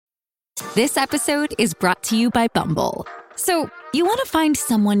This episode is brought to you by Bumble. So, you want to find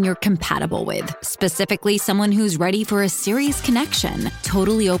someone you're compatible with, specifically someone who's ready for a serious connection,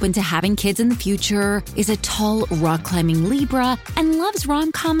 totally open to having kids in the future, is a tall, rock-climbing Libra, and loves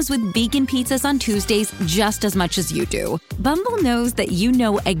rom-coms with vegan pizzas on Tuesdays just as much as you do. Bumble knows that you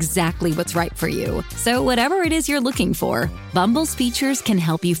know exactly what's right for you. So whatever it is you're looking for, Bumble's features can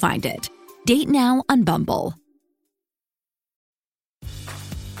help you find it. Date now on Bumble.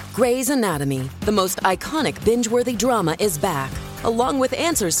 Grey's Anatomy, the most iconic binge-worthy drama, is back, along with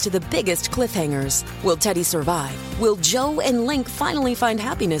answers to the biggest cliffhangers. Will Teddy survive? Will Joe and Link finally find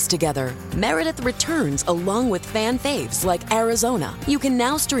happiness together? Meredith returns along with fan faves like Arizona. You can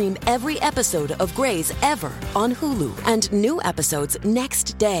now stream every episode of Grey's ever on Hulu, and new episodes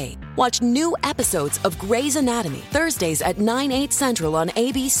next day. Watch new episodes of Grey's Anatomy Thursdays at 9/8 Central on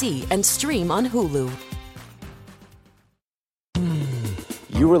ABC and stream on Hulu.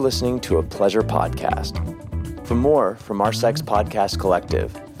 You were listening to a Pleasure podcast. For more from our Sex Podcast Collective,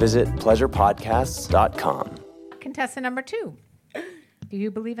 visit pleasurepodcasts.com. Contestant number 2. Do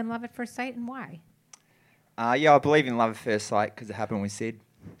you believe in love at first sight, and why? Yeah, I believe in love at first sight because it happened with Sid.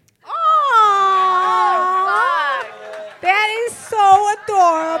 Oh, that is so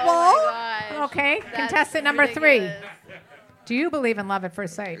adorable. Oh okay, contestant number 3. Do you believe in love at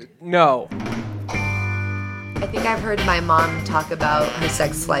first sight? No. I think I've heard my mom talk about her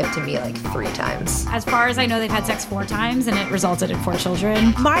sex life to me like 3 times. As far as I know, they've had sex 4 times, and it resulted in 4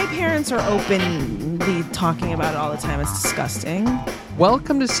 children. My parents are openly talking about it all the time. It's disgusting.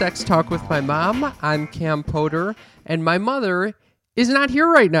 Welcome to Sex Talk with my mom. I'm Cam Potter, and my mother is not here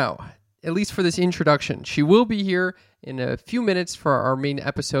right now, at least for this introduction. She will be here in a few minutes for our main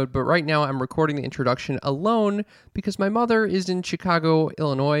episode, but right now I'm recording the introduction alone because my mother is in Chicago,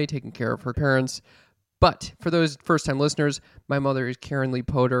 Illinois, taking care of her parents. But for those first-time listeners, my mother is Karen Lee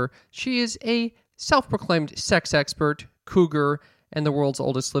Potter. She is a self-proclaimed sex expert, cougar, and the world's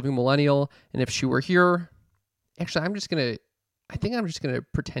oldest living millennial. And if she were here, actually, I'm just going to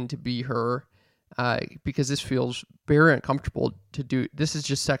pretend to be her because this feels very uncomfortable to do. This is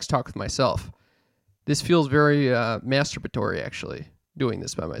just sex talk with myself. This feels very masturbatory, actually, doing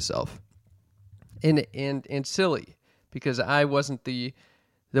this by myself. And silly, because I wasn't the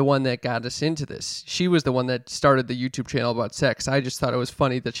one that got us into this. She was the one that started the YouTube channel about sex. I just thought it was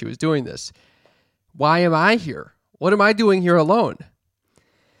funny that she was doing this. Why am I here? What am I doing here alone?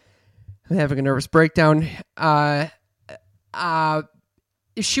 I'm having a nervous breakdown. If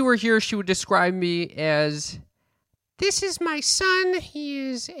she were here, she would describe me as, this is my son. He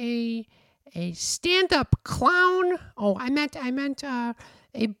is a stand-up clown. Oh, I meant a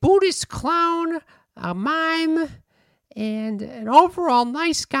Buddhist clown, a mime, and an overall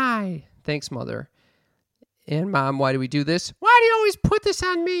nice guy. Thanks, Mother. And Mom, why do we do this? Why do you always put this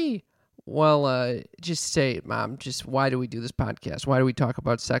on me? Well, just say it, Mom. Just why do we do this podcast? Why do we talk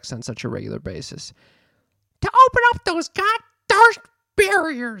about sex on such a regular basis? To open up those gosh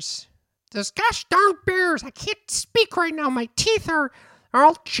barriers. Those gosh darn barriers. I can't speak right now. My teeth are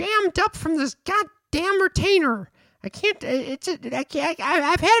all jammed up from this goddamn retainer. I can't.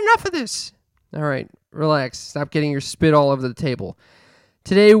 I've had enough of this. All right. Relax. Stop getting your spit all over the table.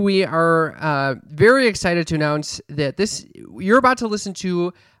 Today we are very excited to announce that you're about to listen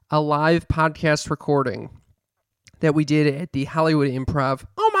to a live podcast recording that we did at the Hollywood Improv.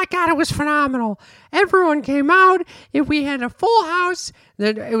 Oh my God, it was phenomenal. Everyone came out. We had a full house.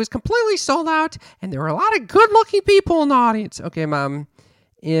 It was completely sold out, and there were a lot of good-looking people in the audience. Okay, Mom.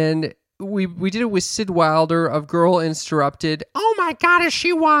 And we did it with Sid Wilder of Girl Interrupted. Oh my God, is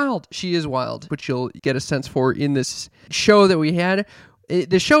she wild? She is wild, which you'll get a sense for in this show that we had.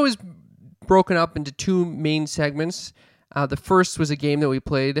 The show is broken up into 2 main segments. The first was a game that we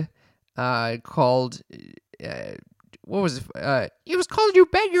played called, what was it? It was called You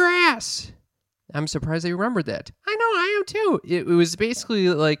Bet Your Ass. I'm surprised they remembered that. I know, I am too. It was basically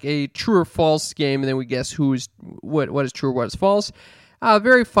like a true or false game, and then we guess what is true or what is false.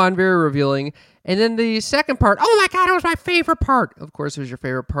 Very fun, very revealing. And then the second part, oh my God, it was my favorite part. Of course, it was your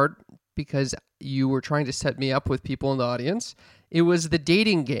favorite part because you were trying to set me up with people in the audience. It was the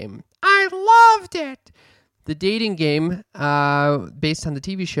dating game. I loved it. The dating game, based on the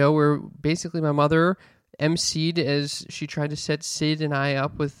TV show, where basically my mother emceed as she tried to set Sid and I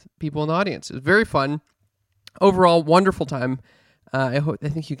up with people in the audience. It was very fun. Overall, wonderful time. I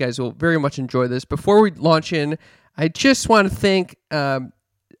think you guys will very much enjoy this. Before we launch in, I just want to thank a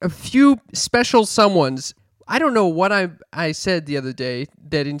few special someones. I don't know what I said the other day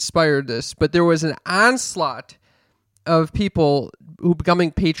that inspired this, but there was an onslaught of people who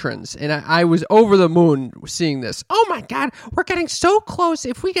becoming patrons, and I was over the moon seeing this. Oh my God, we're getting so close.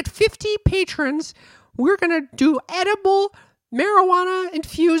 If we get 50 patrons, we're going to do edible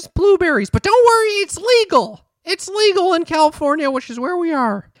marijuana-infused blueberries. But don't worry, it's legal. It's legal in California, which is where we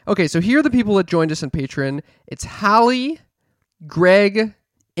are. Okay, so here are the people that joined us on Patreon. It's Holly, Greg,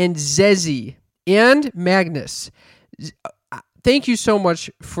 and Zezzy, and Magnus. Thank you so much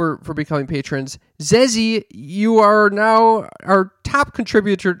for becoming patrons. Zezzy, you are now our top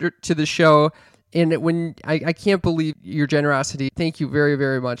contributor to the show, and I can't believe your generosity. Thank you very,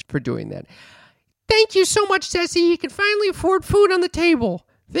 very much for doing that. Thank you so much, Zezzy. You can finally afford food on the table.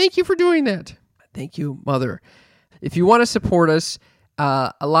 Thank you for doing that. Thank you, Mother. If you want to support us,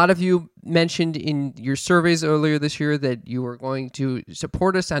 a lot of you mentioned in your surveys earlier this year that you were going to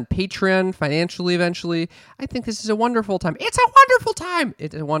support us on Patreon financially eventually. I think this is a wonderful time. It's a wonderful time.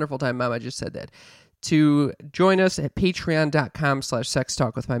 It's a wonderful time, Mom. I just said that. To join us at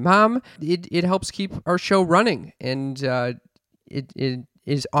patreon.com/sextalkwithmymom. It helps keep our show running, and it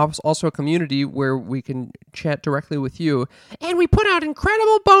is also a community where we can chat directly with you. And we put out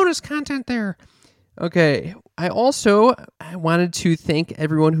incredible bonus content there. Okay, I wanted to thank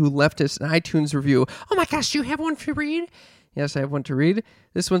everyone who left us an iTunes review. Oh my gosh, do you have one to read? Yes, I have one to read.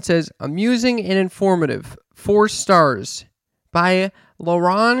 This one says, amusing and informative, 4 stars, by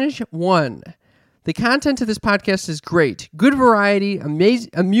Larange1. The content of this podcast is great. Good variety,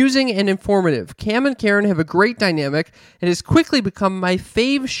 amusing and informative. Cam and Karen have a great dynamic. It has quickly become my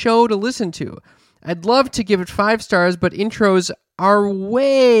fave show to listen to. I'd love to give it 5 stars, but intros are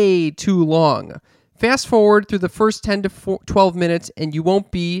way too long. Fast forward through the first 10 to 12 minutes and you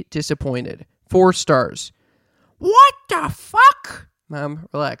won't be disappointed. 4 stars. What the fuck? Mom,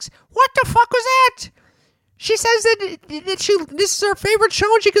 relax. What the fuck was that? She says that this is her favorite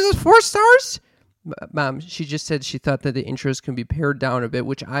show and she gives us 4 stars? Mom, she just said she thought that the intros can be pared down a bit,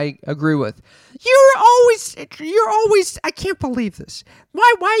 which I agree with. You're always, I can't believe this.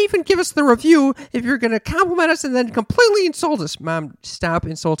 Why even give us the review if you're going to compliment us and then completely insult us? Mom, stop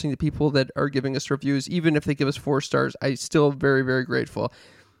insulting the people that are giving us reviews, even if they give us 4 stars. I'm still very, very grateful.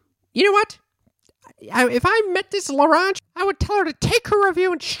 You know what? If I met this Larange, I would tell her to take her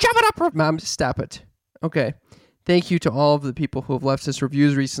review and shove it up her... Mom, stop it. Okay. Thank you to all of the people who have left us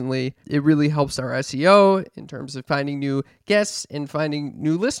reviews recently. It really helps our SEO in terms of finding new guests and finding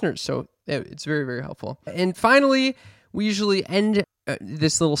new listeners. So it's very, very helpful. And finally, we usually end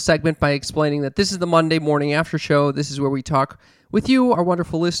this little segment by explaining that this is the Monday morning after show. This is where we talk with you, our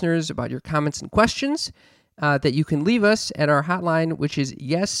wonderful listeners, about your comments and questions that you can leave us at our hotline, which is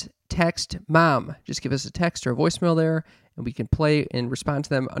Yes Text Mom. Just give us a text or a voicemail there, and we can play and respond to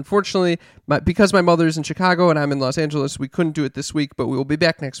them. Unfortunately, because my mother's in Chicago and I'm in Los Angeles, we couldn't do it this week, but we will be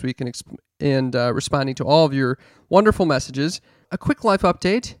back next week and responding to all of your wonderful messages. A quick life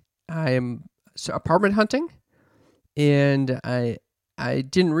update. I am apartment hunting, and I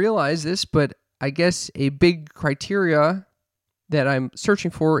didn't realize this, but I guess a big criteria that I'm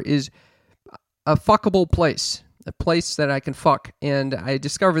searching for is a fuckable place. A place that I can fuck. And I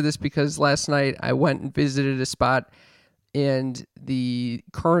discovered this because last night I went and visited a spot, and the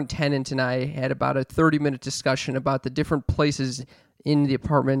current tenant and I had about a 30-minute discussion about the different places in the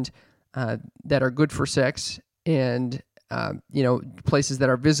apartment that are good for sex, and places that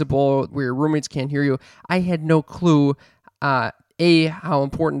are visible where your roommates can't hear you. I had no clue, A, how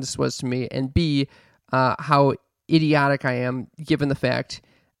important this was to me, and B, how idiotic I am given the fact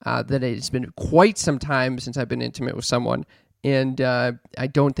that it's been quite some time since I've been intimate with someone. And I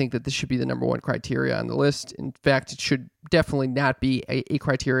don't think that this should be the number one criteria on the list. In fact, it should definitely not be a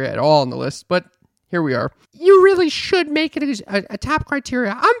criteria at all on the list. But here we are. You really should make it a top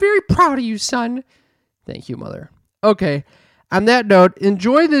criteria. I'm very proud of you, son. Thank you, Mother. Okay. On that note,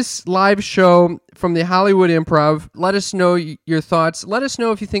 enjoy this live show from the Hollywood Improv. Let us know your thoughts. Let us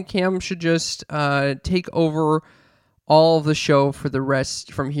know if you think Cam should just take over all of the show for the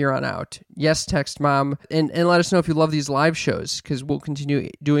rest from here on out. Yes, text Mom. And let us know if you love these live shows, because we'll continue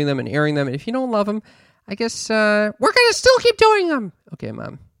doing them and airing them. And if you don't love them, I guess we're going to still keep doing them. Okay,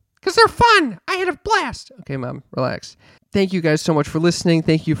 Mom. Because they're fun. I had a blast. Okay, Mom, relax. Thank you guys so much for listening.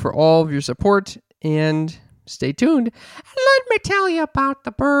 Thank you for all of your support. And stay tuned. Let me tell you about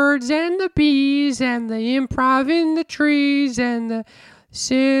the birds and the bees and the improv in the trees and the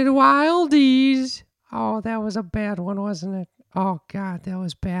Sid Wildies. Oh, that was a bad one, wasn't it? Oh, God, that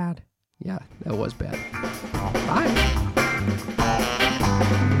was bad. Yeah, that was bad. Bye.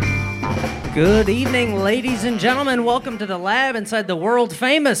 Good evening, ladies and gentlemen. Welcome to the lab inside the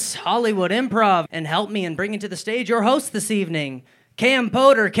world-famous Hollywood Improv. And help me in bringing to the stage your host this evening, Cam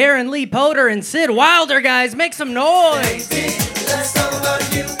Potter, Karen Lee Potter, and Sid Wilder, guys. Make some noise. Let's talk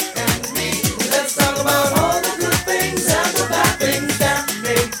about you and me. Let's talk about all the good things and the bad things that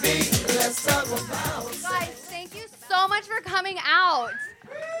make me. Let's talk about Guys, thank you so much for coming out.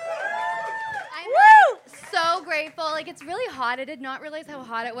 I'm so grateful. Like, it's really hot. I did not realize how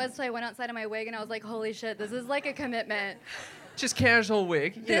hot it was, so I went outside in my wig and I was like, holy shit, this is like a commitment. Just casual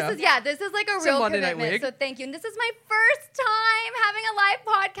wig. This is like a It's real a Monday night commitment. wig. So thank you. And this is my first time having a live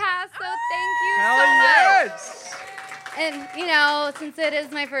podcast, so thank you Hell so yes. much. And, you know, since it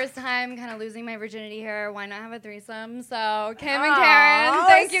is my first time kind of losing my virginity here, why not have a threesome? So, Kim and Karen,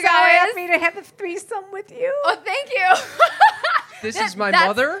 thank you so guys. happy to have a threesome with you. Oh, thank you. This is my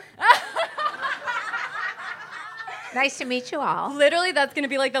mother. Nice to meet you all. Literally, that's going to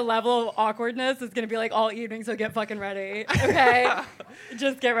be like the level of awkwardness. It's going to be like all evening, so get fucking ready. Okay?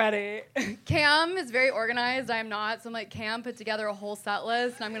 Just get ready. Cam is very organized. I am not. So I'm like, Cam put together a whole set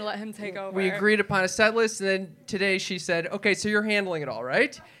list, and I'm going to let him take over. We agreed upon a set list, and then today she said, okay, so you're handling it all,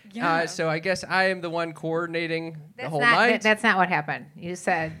 right? Yeah. So I guess I am the one coordinating the whole not, night. That's not what happened. You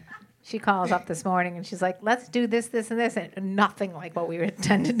said, she calls up this morning and she's like, let's do this, this, and this, and nothing like what we were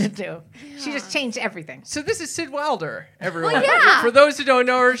intended to do. She just changed everything. So this is Sid Wilder, everyone. Well, yeah. For those who don't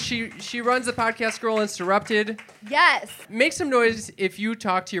know her, she runs the podcast Girl Interrupted. Yes. Make some noise if you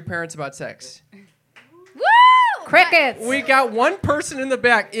talk to your parents about sex. Woo! Crickets. We got one person in the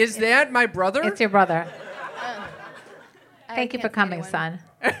back. Is that my brother? It's your brother. I Thank you for can't see coming, anyone. son.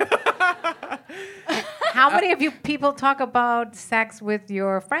 How many of you people talk about sex with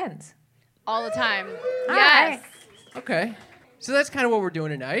your friends? All the time. All Yes. right. Okay. So that's kind of what we're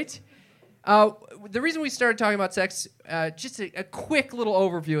doing tonight. The reason we started talking about sex, just a quick little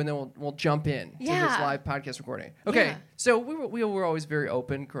overview, and then we'll jump in to this Yeah. live podcast recording. Okay. Yeah. So we were always very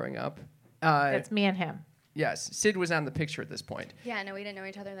open growing up. That's me and him. Yes. Sid was on the picture at this point. Yeah, no, we didn't know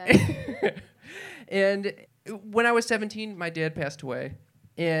each other then. And when I was 17, my dad passed away.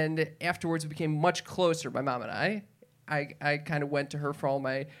 And afterwards, we became much closer, my mom and I. I kind of went to her for all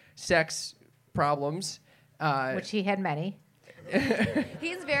my sex problems. Which he had many.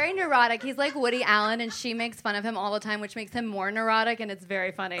 He's very neurotic. He's like Woody Allen, and she makes fun of him all the time, which makes him more neurotic, and it's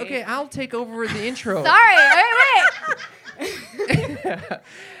very funny. Okay, I'll take over the intro. Sorry. Wait.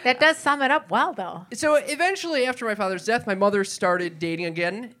 That does sum it up well, though. So eventually, after my father's death, my mother started dating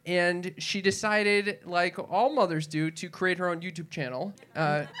again, and she decided, like all mothers do, to create her own YouTube channel.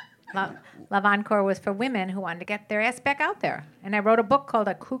 Love Encore was for women who wanted to get their ass back out there. And I wrote a book called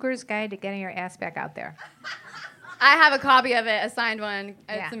A Cougar's Guide to Getting Your Ass Back Out There. I have a copy of it, a signed one.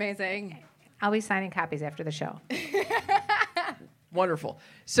 It's Yeah. amazing. I'll be signing copies after the show. Wonderful.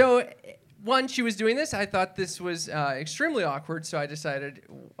 So once she was doing this, I thought this was extremely awkward, so I decided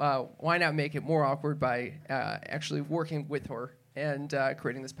why not make it more awkward by actually working with her and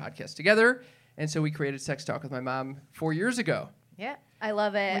creating this podcast together. And so we created Sex Talk with My Mom 4 years ago. Yeah. I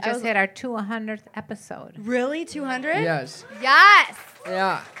love it. We just hit our 200th episode. Really? 200? Yes. Yes.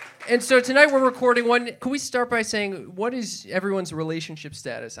 Yeah. And so tonight we're recording one. Can we start by saying, what is everyone's relationship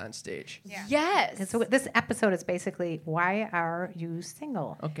status on stage? Yeah. Yes. And so this episode is basically, why are you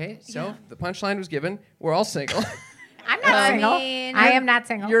single? Okay, so the punchline was given. We're all single. I'm not single. I am not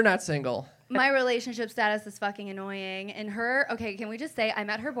single. You're not single. My relationship status is fucking annoying. And okay, can we just say I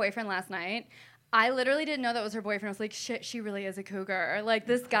met her boyfriend last night. I literally didn't know that was her boyfriend. I was like, shit, she really is a cougar. Like,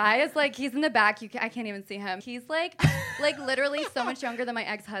 this guy is like, he's in the back. I can't even see him. He's like literally so much younger than my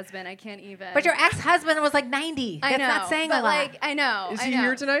ex-husband. I can't even. But your ex-husband was like 90. I That's know, not saying but a lot. like, I know. Is I he know.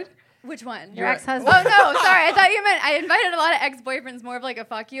 here tonight? Which one? Your ex-husband. Oh, no, sorry. I thought you meant I invited a lot of ex-boyfriends, more of like a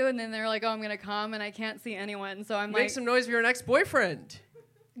fuck you, and then they're like, oh, I'm going to come, and I can't see anyone. So I'm Make like, some noise if you're an ex-boyfriend.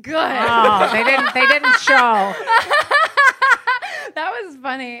 good. Oh, they didn't show. That was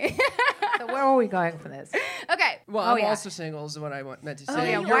funny. So where were we going for this? Okay. Well, Oh, I'm yeah. also single is what I meant to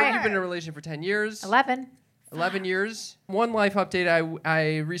say. yeah, You've why? been in a relationship for 10 years. 11. 11 years. One life update,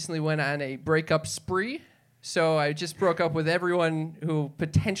 I recently went on a breakup spree. So I just broke up with everyone who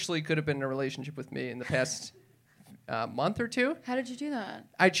potentially could have been in a relationship with me in the past month or two. How did you do that?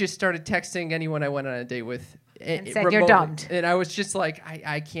 I just started texting anyone I went on a date with. And said, "You're dumped." And I was just like,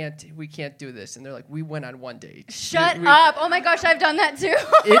 we can't do this. And they're like, we went on one date. Shut up. Oh my gosh, I've done that too.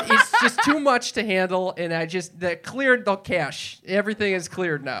 It's just too much to handle. And that cleared the cache. Everything is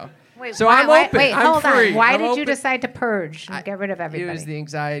cleared now. Wait, so why, I'm open. Wait, I'm hold free. on. Why I'm did you open. decide to purge and get rid of everybody? It was the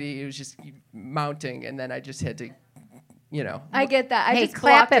anxiety. It was just mounting. And then I just had to, I get that. I hey, just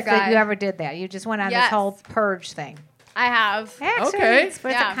clap blocked a if guy. you ever did that. You just went on Yes. this whole purge thing. I have. Actually, Okay. it's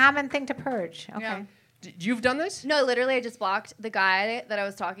Yeah. a common thing to purge. Okay. Yeah. You've done this? No, literally, I just blocked the guy that I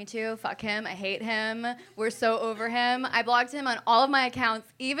was talking to. Fuck him. I hate him. We're so over him. I blocked him on all of my accounts,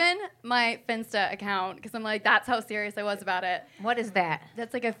 even my Finsta account, because I'm like, that's how serious I was about it. What is that?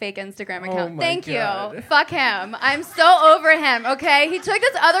 That's like a fake Instagram account. my Thank God. you. Fuck him. I'm so over him, okay? He took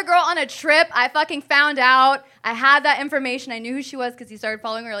this other girl on a trip. I fucking found out. I had that information. I knew who she was because he started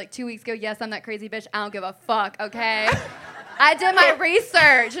following her like 2 weeks ago. Yes, I'm that crazy bitch. I don't give a fuck, okay? I did my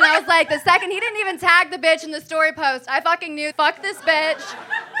research, and I was like, the second he didn't even tag the bitch in the story post, I fucking knew, fuck this bitch.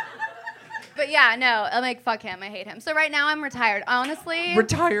 But yeah, no, I'm like, fuck him, I hate him. So right now I'm retired, honestly.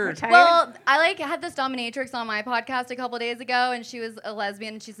 Retired? Well, I like had this dominatrix on my podcast a couple days ago, and she was a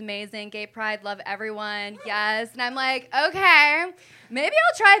lesbian, and she's amazing, gay pride, love everyone, yes. And I'm like, okay, maybe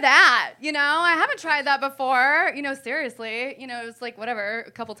I'll try that, you know? I haven't tried that before, you know, seriously. You know, it was like, whatever,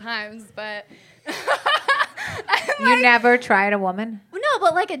 a couple times, but... You never tried a woman? No,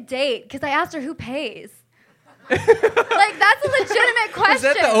 but like a date, because I asked her who pays. Like, that's a legitimate question. Was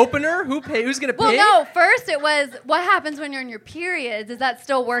that the opener? Who's going to pay? Well, no, first it was, what happens when you're in your period? Does that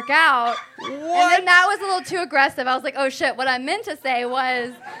still work out? What? And then that was a little too aggressive. I was like, oh shit, what I meant to say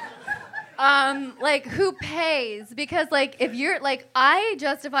was... like, who pays? Because, like, if you're, like, I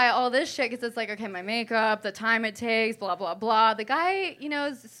justify all this shit because it's like, okay, my makeup, the time it takes, blah, blah, blah. The guy, you know,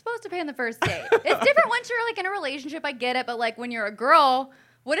 is supposed to pay on the first date. It's different once you're, like, in a relationship, I get it, but, like, when you're a girl,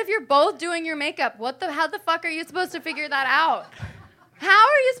 what if you're both doing your makeup? How the fuck are you supposed to figure that out? How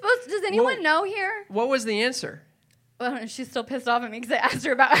are you supposed to, does anyone know here? What was the answer? Well, she's still pissed off at me because I asked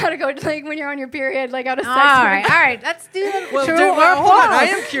her about how to go, like, when you're on your period, like, how to sex. All right, let's do the true or hold false. on, I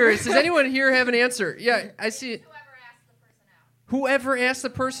am curious. Does anyone here have an answer? Yeah, I see it. Whoever asked the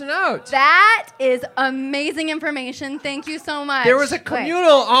person out. That is amazing information. Thank you so much. There was a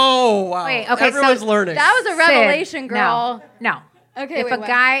communal. Oh, wow. Wait, okay, everyone's learning. That was a revelation, Sid, girl. No. Okay,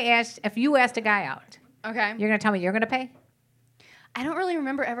 If you asked a guy out, okay, you're gonna tell me you're gonna pay? I don't really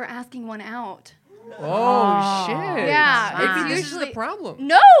remember ever asking one out. Oh, shit. Yeah, Maybe it's this is the problem.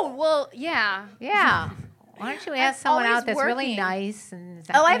 No, well, yeah. Why don't you ask someone out that's really nice and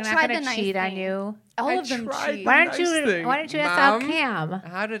I've not tried gonna the nice cheat on thing. you? All of them cheat. Why don't you ask out Cam?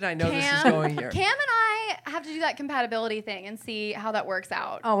 How did I know this is going here? Cam and I have to do that compatibility thing and see how that works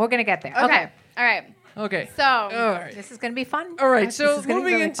out. Oh, we're gonna get there. Okay. All right. Okay. So, all right. This is going to be fun. All right, This so is gonna be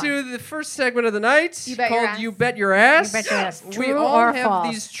moving really into fun. the first segment of the night You Bet Your called Ass. You Bet Your Ass. You Bet Your Ass. We True all or have false?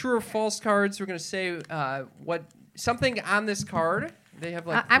 these true or false cards. We're going to say something on this card. They have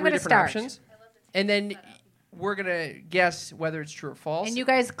like I'm three gonna different start. options. And then we're going to guess whether it's true or false. And you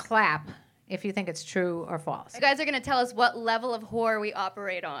guys clap if you think it's true or false. you guys are going to tell us what level of whore we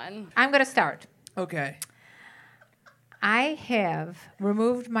operate on. I'm going to start. Okay. I have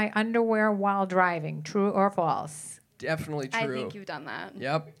removed my underwear while driving. True or false? Definitely true. I think you've done that.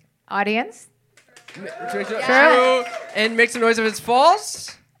 Yep. Audience? True. And make some noise if it's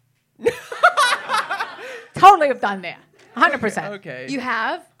false. Totally have done that. 100%. Okay. You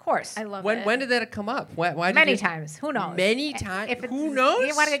have? Of course. I love it. When did that come up? Why did Many you- times. Who knows? Many times. If it's- Who knows?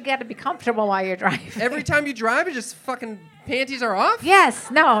 You want to get to be comfortable while you're driving. Every time you drive, it just fucking panties are off? Yes.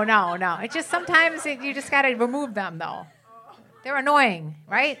 No. It just sometimes you just got to remove them, though. They're annoying,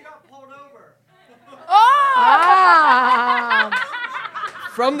 right? Oh!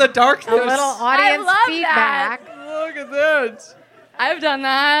 From the darkness. A little audience love feedback. Look at that. I've done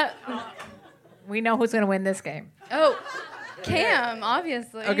that. We know who's going to win this game. Oh, Cam,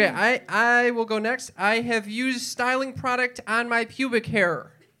 obviously. Okay, I will go next. I have used styling product on my pubic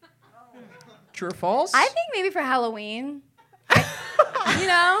hair. True or false? I think maybe for Halloween. You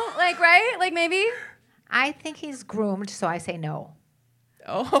know, like, right? Like, maybe. I think he's groomed, so I say no.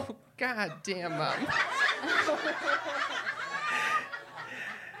 Oh, god damn, Mom.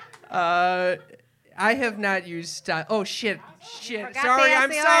 I have not used style. Oh, shit. Forgot to Sorry, ask I'm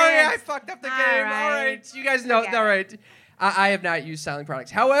the sorry. I audience. fucked up the All game. right. All right. You guys know. Forget All it. right. I have not used styling products.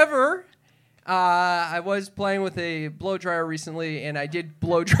 However, I was playing with a blow dryer recently, and I did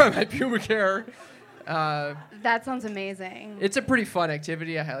blow dry my pubic hair. That sounds amazing. It's a pretty fun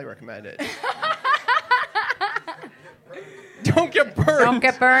activity. I highly recommend it. Don't get burned. Don't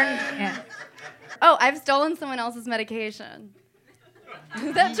get burned. Yeah. Oh, I've stolen someone else's medication.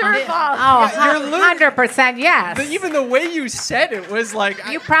 Is that true or false? Oh, 100% yes. But even the way you said it was like...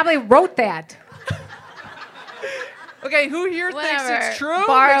 You probably wrote that. Okay, who here thinks Whatever. it's true?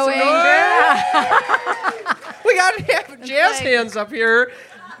 Borrowing. We got half jazz hands up here.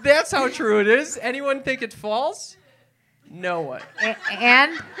 That's how true it is. Anyone think it's false? No one.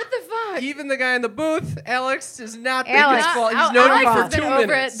 And? What the fuck? Even the guy in the booth, Alex, does not think Alex. it's false. He's known Alex you has for been 2 over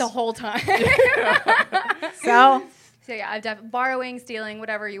minutes. it the whole time. So? So yeah, I've borrowing, stealing,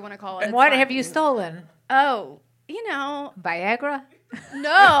 whatever you want to call it. It's What fine. have you stolen? Oh, you know, Viagra?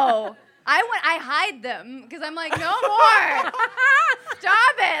 no. I hide them because I'm like, no more.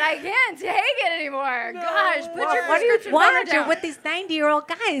 Stop it. I can't take it anymore. Gosh, put your What are you prescription powder doing down. with these 90-year-old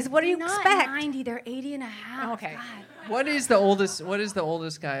guys? What do you They're expect? not 90, they're 80 and a half. Okay. God. What is the oldest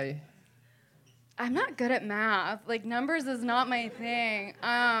guy? I'm not good at math. Like, numbers is not my thing.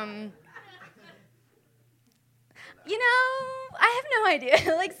 You know, I have no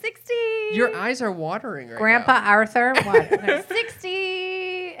idea. Like 60. Your eyes are watering right Grandpa now. Arthur? What?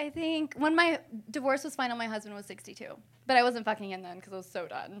 60, I think. When my divorce was final, my husband was 62. But I wasn't fucking in then because I was so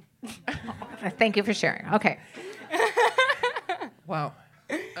done. Thank you for sharing. Okay. Wow.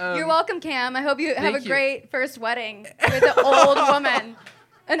 You're welcome, Cam. I hope you have a you. great first wedding with an old woman.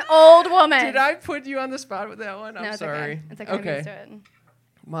 An old woman. Did I put you on the spot with that one? I'm No, it's sorry. okay. It's okay. I'm used to it.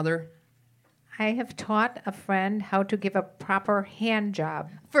 Mother. I have taught a friend how to give a proper hand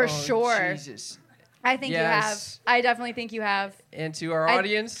job. For sure. Jesus. I think you have. I definitely think you have. And to our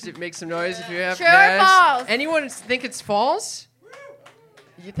audience, make some noise if you have. True or false? Anyone think it's false?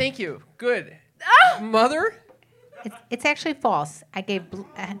 Thank you. Good. Mother? It's actually false. I gave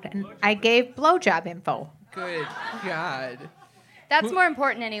blowjob info. Good God. That's more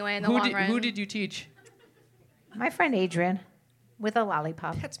important anyway in the long run. Who did you teach? My friend Adrian, with a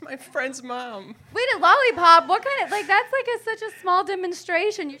lollipop. That's my friend's mom. Wait, a lollipop? What kind of, like, that's like such a small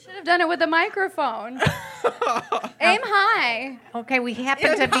demonstration. You should have done it with a microphone. Aim high. Okay, we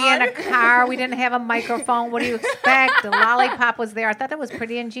happened to be in a car. We didn't have a microphone. What do you expect? The lollipop was there. I thought that was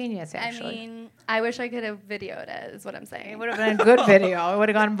pretty ingenious, actually. I mean, I wish I could have videoed it, is what I'm saying. It would have been a good video. It would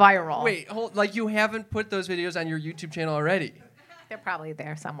have gone viral. Wait, like you haven't put those videos on your YouTube channel already? They're probably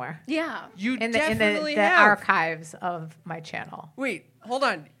there somewhere. Yeah. You in definitely the have. archives of my channel. Wait, hold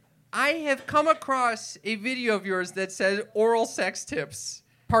on. I have come across a video of yours that says oral sex tips,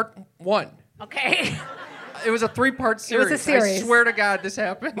 part 1. Okay. It was a 3-part series. It was a series. I swear to God this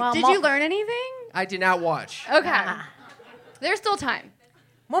happened. Well, Did you learn anything? I did not watch. Okay. There's still time.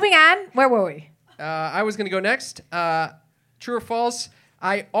 Moving on. Where were we? I was going to go next. True or false?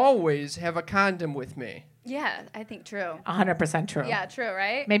 I always have a condom with me. Yeah, I think true. 100% true. Yeah, true,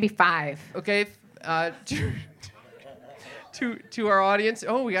 right? Maybe 5. Okay. To our audience.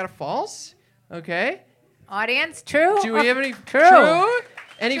 Oh, we got a false? Okay. Audience, true? Do we have any True.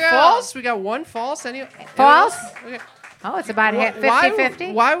 Any True. false? We got one false. Any False? Okay. Oh, it's about Why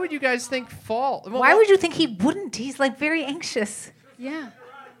 50-50. Why would you guys think false? Why would you think he wouldn't? He's like very anxious. Yeah.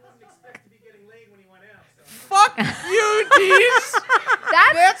 Fuck you, Deez.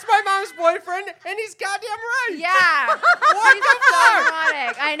 That's my mom's boyfriend, and he's goddamn right. Yeah. What He's the so fuck?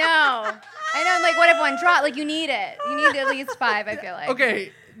 neurotic. I know. And like, what if one drop? Like, you need it. You need at least 5, I feel like.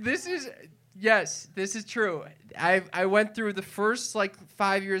 Okay, this is true. I went through the first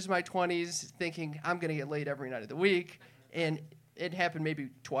 5 years of my 20s thinking I'm gonna get laid every night of the week, and it happened maybe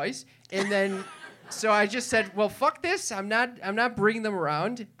twice, and then so I just said, well, fuck this. I'm not bringing them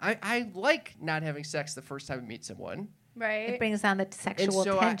around. I like not having sex the first time I meet someone. Right. It brings down the sexual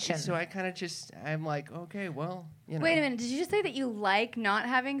tension. So I kind of I'm like, okay, well, you know. Wait a minute. Did you just say that you like not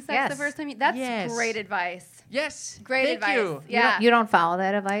having sex Yes. the first time? That's Yes. great advice. Yes. Great Thank advice. you. Yeah. You don't follow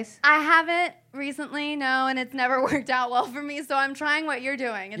that advice? I haven't recently, no, and it's never worked out well for me. So I'm trying what you're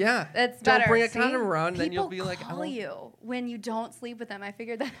doing. It's Don't better. bring a See? condom around, then People you'll be like, call you when you don't sleep with them. I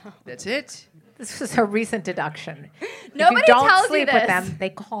figured that out. That's it. This was her recent deduction. Nobody if you don't tells you sleep with this. them, they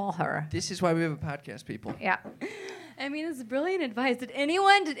call her. This is why we have a podcast, people. Yeah. I mean, it's brilliant advice. Did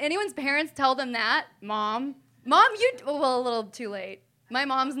anyone's parents tell them that? Mom, well, a little too late. My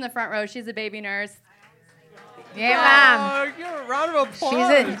mom's in the front row. She's a baby nurse. Yeah, Mom. Oh, give her a round of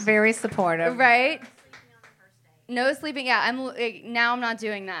applause. She's very supportive. Right? No sleeping. Yeah, now I'm not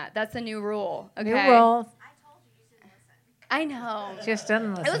doing that. That's a new rule. Okay. New rule. I know. Just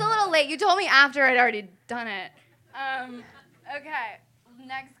doesn't listen. It was a little late. You told me after I'd already done it. Okay.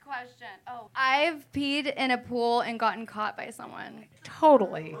 Next question. Oh, I've peed in a pool and gotten caught by someone.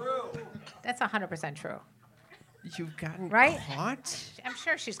 Totally. That's 100% true. You've gotten Right? caught? I'm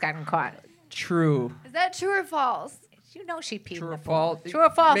sure she's gotten caught. True. Is that true or false? You know she peed True in or the pool. false? True or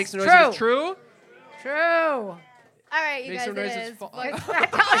false? Makes a noise True. if it's true? True. All right, you Makes guys, no noise it if is. it's false.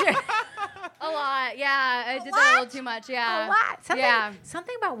 A lot. Yeah, I did that a little too much. Yeah. A lot. Yeah.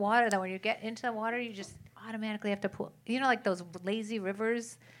 Something about water, though, when you get into the water, you just automatically have to pull. You know, like those lazy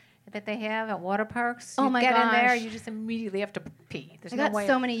rivers that they have at water parks? Oh, you my get in there, gosh. you just immediately have to pee. There's I no got way.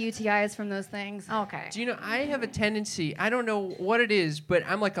 so many UTIs from those things. Okay. Do you know, I have a tendency, I don't know what it is, but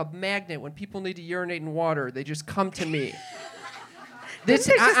I'm like a magnet. When people need to urinate in water, they just come to me. This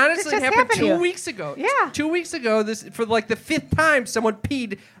This just- honestly this just happened happened to 2 you. weeks ago. Yeah. 2 weeks ago, this for like the 5th time, someone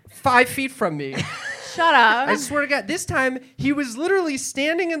peed 5 feet from me. Shut up. I swear to God, this time he was literally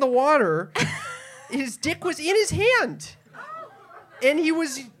standing in the water. His dick was in his hand. And he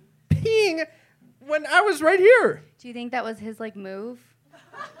was peeing when I was right here. Do you think that was his like move?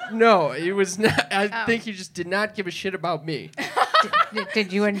 No, he was not. I think he just did not give a shit about me.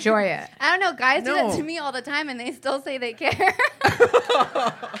 Did you enjoy it? I don't know. Guys do No. that to me all the time, and they still say they care.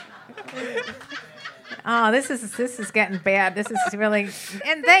 Oh, this is getting bad. This is really.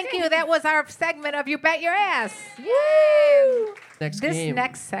 And thank you. That was our segment of You Bet Your Ass. Woo! Next This game.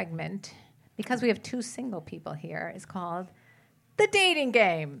 next segment, because we have 2 single people here, is called the dating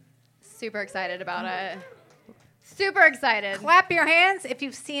game. Super excited about it. Super excited. Clap your hands if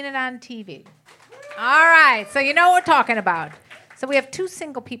you've seen it on TV. All right, so you know what we're talking about. So we have 2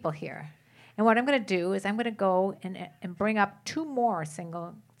 single people here. And what I'm going to do is I'm going to go and bring up 2 more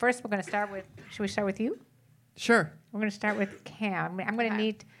single. First, we're going to start with, should we start with you? Sure. We're going to start with Cam. I'm going to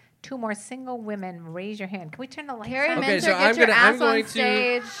need 2 more single women. Raise your hand. Can we turn the lights Carrie on? Okay, Mentor, so get your ass going on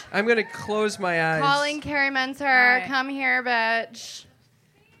stage. I'm going to close my eyes. Calling Carrie Mentor. right. Come here, bitch.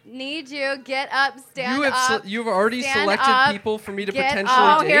 Need you. Get up. Stand You have up. you've already stand selected up, people for me to get potentially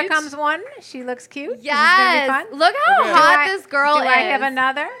Oh, date. here comes one. She looks cute. This is Yes. gonna be fun. Look how Okay. hot Do I- this girl do is. I have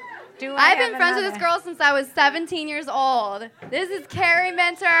another? Do I I've have been friends with another? this girl since I was 17 years old. This is Carrie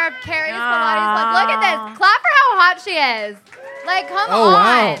Mentor of Carrie's Aw. Pilates Club. Look at this. Clap for how hot she is. Like, come Oh, on.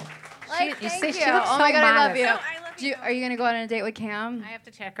 wow. Like, you thank see, you. she looks Oh my so God, I love modest. you. No, Are you going to go on a date with Cam? I have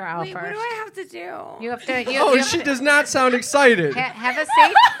to check her out Wait, first. what do I have to do? You have to. You, Oh, you she have does not sound excited. to have a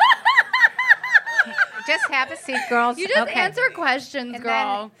seat. Just have a seat, girls. You just Okay. answer questions, And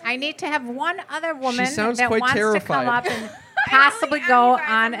girl. then I need to have one other woman sounds that quite wants terrified. to come up and possibly go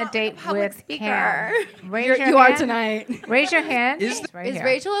on a date with Cam. Raise your You are hand. tonight. Raise your hand. Is- Right Is here.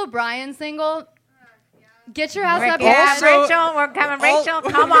 Rachel O'Brien single? Get your ass Right, up. yeah, Also- Rachel, we're coming. Rachel,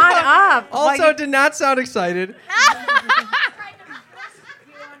 come on up. Also, Well, did not sound excited.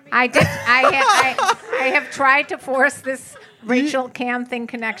 I have tried to force this Rachel Cam thing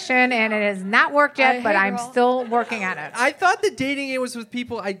connection, and it has not worked yet. But hey, I'm girl. still working on it. I thought the dating game was with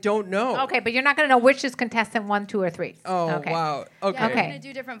people I don't know. Okay, but you're not going to know which is contestant 1, 2, or 3. Oh, okay. wow. Okay. Yeah, we're Okay. going to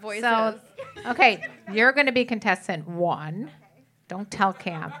do different voices. So, okay, you're going to be contestant 1. Don't tell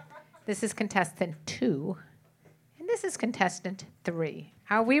Cam. This is contestant 2, and this is contestant 3.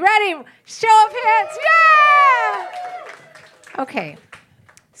 Are we ready? Show of hands! Yeah! Okay,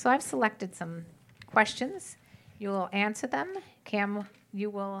 so I've selected some questions. You will answer them. Cam, you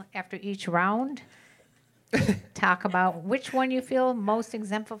will, after each round, talk about which one you feel most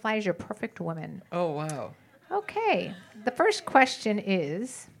exemplifies your perfect woman. Oh, wow. Okay, the first question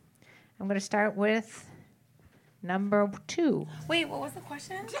is, I'm going to start with number 2. Wait, what was the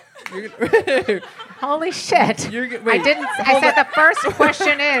question? You're- Holy shit! You're- I wait, didn't. I hold said on. the first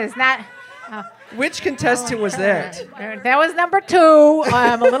question is not. Which contestant was that? That was number 2.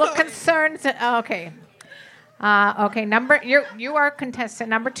 I'm a little concerned. Okay. Okay. You are contestant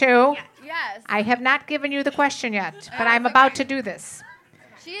number 2. yes. I have not given you the question yet, but I'm about to do this.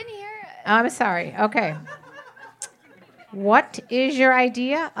 She didn't hear it. I'm sorry. Okay. What is your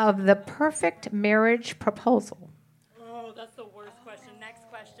idea of the perfect marriage proposal? Oh, that's the worst question. Next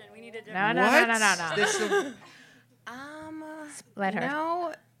question. We need a No, different. no. This Let her.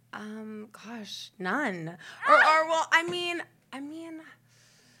 No, gosh, none. Or well, I mean,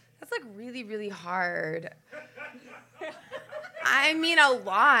 that's like really, really hard. I mean, a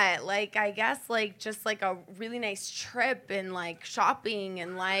lot. Like, I guess, like, just like a really nice trip and like shopping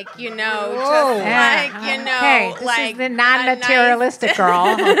and like, Whoa. just like, Okay, this like is the non-materialistic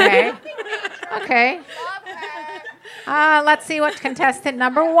girl. Okay. Okay. Let's see what contestant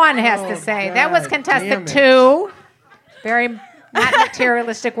number 1 has to say. That was God contestant damn it. 2. Very not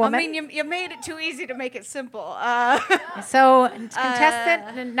materialistic woman. I mean, you made it too easy to make it simple. So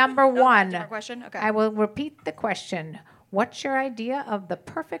contestant number 1. different question? Okay. I will repeat the question. What's your idea of the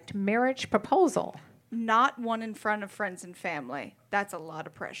perfect marriage proposal? Not one in front of friends and family. That's a lot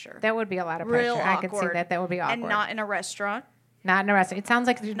of pressure. That would be a lot of pressure. Real I could see awkward. that. That would be awkward. And not in a restaurant. Not in a restaurant. It sounds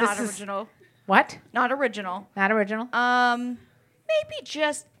like this Not is original. what? Not original. Not original.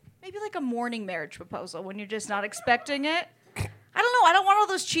 Maybe like a morning marriage proposal when you're just not expecting it. I don't know. I don't want all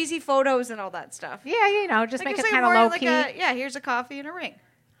those cheesy photos and all that stuff. Yeah, just Like make it's it like kind of more low like key. here's a coffee and a ring.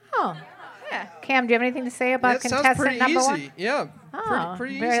 Oh, Yeah. Cam, do you have anything to say about That sounds contestant pretty number easy. one? Yeah, Oh,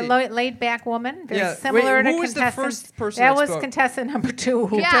 pretty very easy. laid back woman. Very Yeah. similar Wait, to who was the contestant. first person that that was spoke? contestant number 2.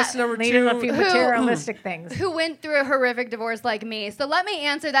 Who Yeah. Contestant number needed a 2. few Who- materialistic things. Who went through a horrific divorce like me. So let me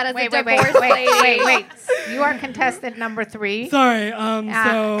answer that as Wait, a wait, divorce wait, lady. wait. You are contestant number 3. Sorry.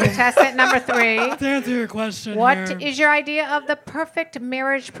 So Contestant number 3. to answer your question, What here, is your idea of the perfect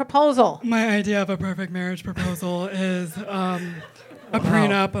marriage proposal? my idea of a perfect marriage proposal is a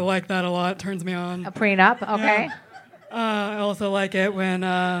prenup. I like that a lot. Turns me on. A prenup, okay. Yeah. I also like it when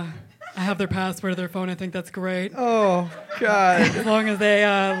I have their password of their phone. I think that's great. Oh, God. As long as they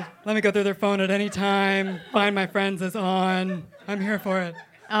let me go through their phone at any time, find my friends is on. I'm here for it.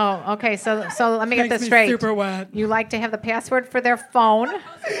 Oh, okay. So let me get Makes this me straight. super wet. You like to have the password for their phone,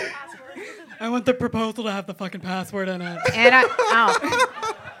 I want the proposal to have the fucking password in it. and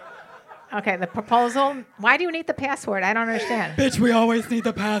okay, the proposal. Why do you need the password? I don't understand. Bitch, we always need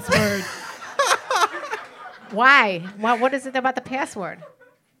the password. Why? What is it about the password?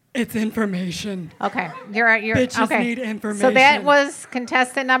 It's information. Okay, you're Bitches okay. need information. So that was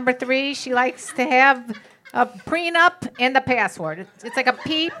contestant number 3. She likes to have a prenup and the password. It's like a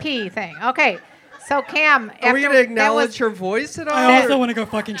PP thing. Okay. So Cam, Are after we gonna that acknowledge was, her voice at all? I also want to go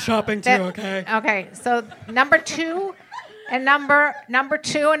fucking shopping too, that- okay? Okay. So number 2 and number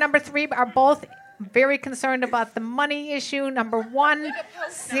 2 and number 3 are both very concerned about the money issue. Number 1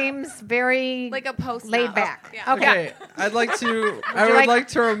 seems very Like a post laid back. Yeah. Okay, I'd like to. I you would like- like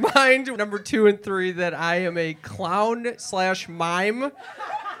to remind number 2 and 3 that I am a clown/mime.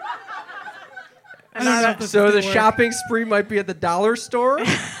 I don't know if this So is the gonna work. shopping spree might be at the dollar store,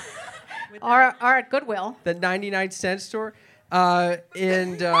 Or at Goodwill. the 99-cent store,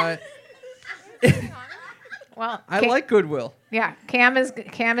 and Well, I like Goodwill. Yeah, Cam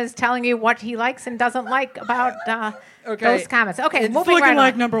is telling you what he likes and doesn't like about Okay. those comments. Okay, It's moving looking right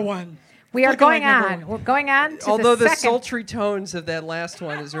like on. number 1. We are looking going like number on. one. We're going on to Although the the second. sultry tones of that last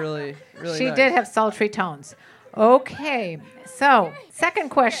one is really She nice. did have sultry tones. Okay, so second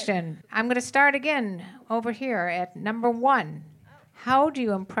question. I'm going to start again over here at number 1. How do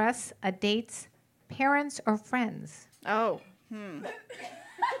you impress a date's parents or friends? Oh.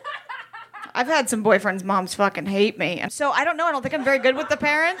 I've had some boyfriends' moms fucking hate me. So I don't know. I don't think I'm very good with the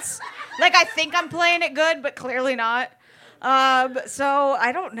parents. Like, I think I'm playing it good, but clearly not. So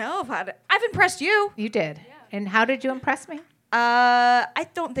I don't know if I've impressed you. You did. And how did you impress me? I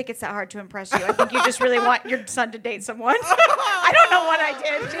don't think it's that hard to impress you. I think you just really want your son to date someone. I don't know what I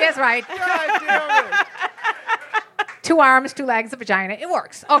did. She is right. God damn it. 2 arms, 2 legs, a vagina. It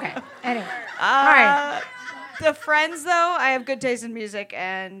works. Okay. Anyway. All right. The friends, though, I have good taste in music,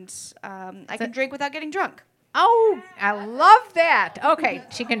 and I can drink without getting drunk. Oh, I love that. Okay,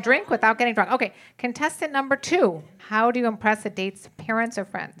 she can drink without getting drunk. Okay, contestant number 2. How do you impress a date's parents or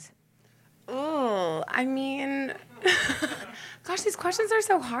friends? Oh, I mean, gosh, these questions are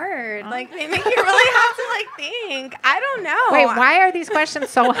so hard. Like, they make you really have to, like, think. I don't know. Wait, why are these questions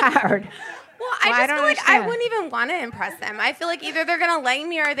so hard? Well, Well, I I just don't feel like understand. I wouldn't even want to impress them. I feel like either they're going to like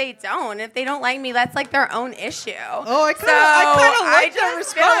me or they don't. If they don't like me, that's, like, their own issue. Oh, I kinda like that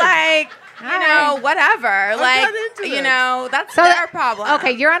just feel response. like, you know, whatever. Like, not into you this. know, that's So their problem.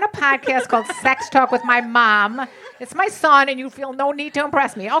 Okay, you're on a podcast called Sex Talk with My Mom. It's my son, and you feel no need to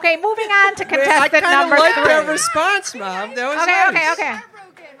impress me. Okay, moving on to I contestant kind number of like 3. that response, Mom. That was nice. Okay.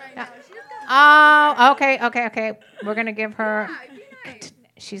 Oh, okay. We're gonna give her.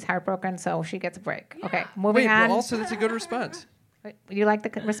 She's heartbroken, so she gets a break. Okay, moving Wait, on. but also that's a good response. Wait, you like the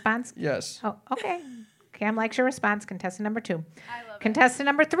response? Yes. Oh, okay. Cam likes your response. Contestant number 2. Contestant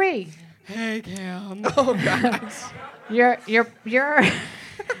number 3. Hey, Cam. Oh, God. You're.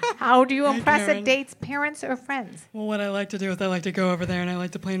 How do you Hey, impress a Karen. date's parents or friends? Well, what I like to do is I like to go over there and I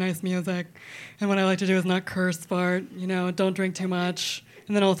like to play nice music. And what I like to do is not curse, fart, don't drink too much.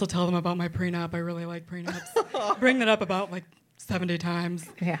 And then also tell them about my prenup. I really like prenups. Bring that up about like 70 times.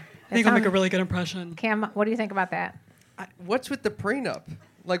 Yeah. I think I'll make a really good impression. Cam, what do you think about that? What's with the prenup?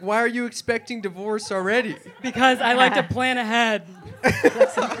 Like, why are you expecting divorce already? Because I like to plan ahead.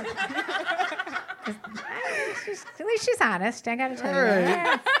 At least she's honest. I gotta tell All you.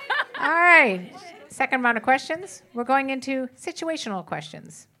 right. All right. Second round of questions. We're going into situational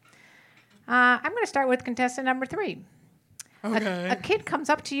questions. I'm going to start with contestant number 3. Okay. A kid comes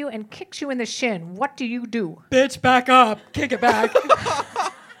up to you and kicks you in the shin. What do you do? Bitch, back up. Kick it back.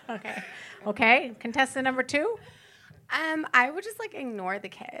 Okay. Contestant number 2. I would just, like, ignore the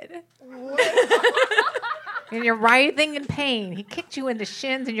kid. And you're writhing in pain. He kicked you in the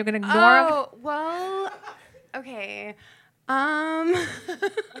shins, and you're going to ignore him. Oh, well, okay. I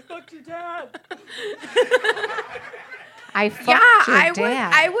fucked your dad. I fucked Yeah, your I would.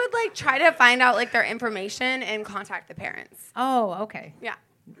 dad. I would like try to find out like their information and contact the parents. Oh, okay. Yeah.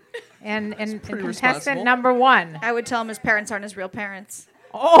 And pretty contestant responsible. number 1. I would tell him his parents aren't his real parents.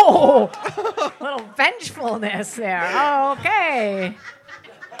 Oh, little vengefulness there. Okay.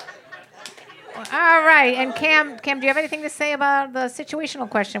 All right. And Cam, do you have anything to say about the situational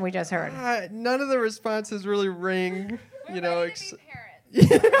question we just heard? None of the responses really ring,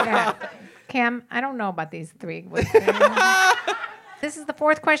 Yeah. Cam, I don't know about these 3. This is the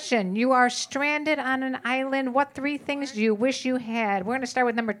 4th question. You are stranded on an island. What 3 things do you wish you had? We're going to start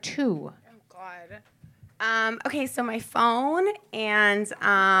with number 2. Okay, so my phone and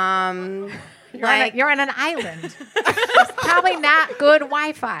You're on an island. It's probably not good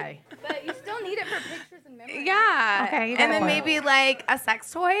Wi-Fi. But you still need it for pictures and memories. Yeah. Okay, you got And then one. maybe like a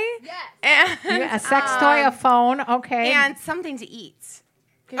sex toy. Yes. And, A sex toy, a phone, okay. And something to eat.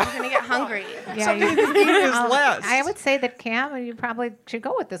 Because you're going to get hungry. Yeah, Something to eat is last. I would say that Cam, you probably should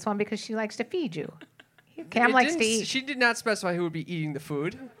go with this one because she likes to feed you. Cam It likes to didn't- eat. She did not specify who would be eating the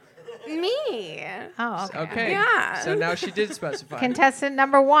food. Me. Oh, okay. Okay. Yeah. So now she did specify. Contestant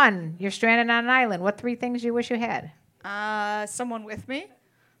number 1, you're stranded on an island. What 3 things do you wish you had? Someone with me.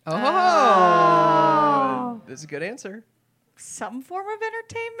 That's a good answer. Some form of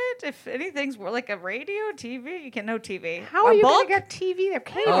entertainment. If anything's more like a radio, TV, you can know TV. How a are you book? going to get TV there?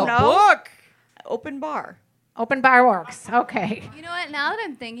 I don't know. book. Open bar. Open bar works. Okay. You know what? Now that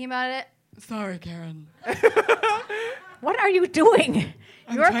I'm thinking about it, Sorry, Karen. What are you doing?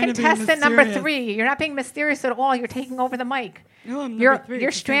 I'm You're trying to be contestant number mysterious. 3. You're not being mysterious at all. You're taking over the mic. No, I'm You're number 3. you're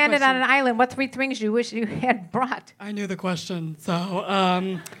It's the same stranded on question. an island. What 3 things do you wish you had brought? I knew the question.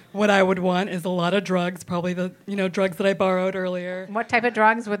 So, what I would want is a lot of drugs, probably the drugs that I borrowed earlier. What type of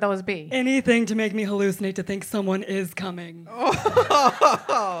drugs would those be? Anything to make me hallucinate to think someone is coming.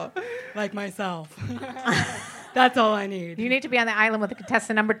 Like myself. That's all I need. You need to be on the island with the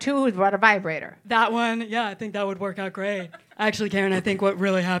contestant number 2 who's brought a vibrator. That one, yeah, I think that would work out great. Actually, Karen, I think what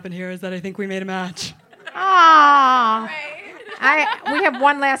really happened here is that I think we made a match. Aww. We have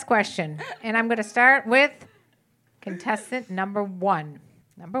one last question, and I'm going to start with contestant number 1.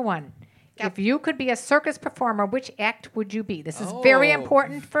 Number 1. If you could be a circus performer, which act would you be? This is very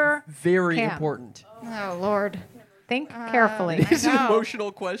important for Very Cam. important. Oh, Lord. Think carefully. These are emotional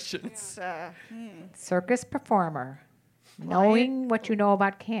questions. Circus performer. Knowing what you know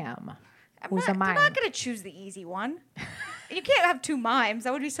about Cam. Who's a I'm mime? not going to choose the easy one. You can't have 2 mimes.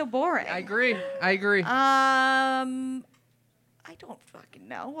 That would be so boring. I agree. I don't fucking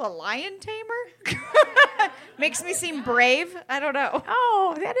know. A lion tamer? Makes me seem brave. I don't know.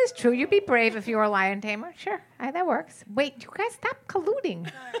 Oh, that is true. You'd be brave if you were a lion tamer. Sure, that works. Wait, you guys stop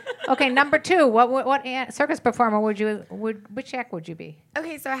colluding. Okay, number 2. What circus performer which act would you be?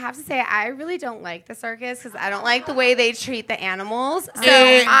 Okay, so I have to say I really don't like the circus because I don't like the way they treat the animals. So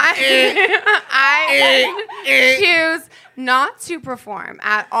I choose not to perform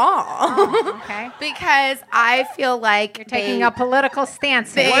at all. Okay. Because I feel like You're taking a political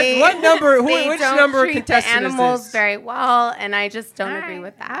stance. What number? Which don't number treat contestant the is animals this? very well, and I just don't agree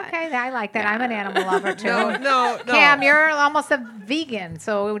with that. Okay, I like that. I'm an animal lover too. No. Cam, you're almost a vegan,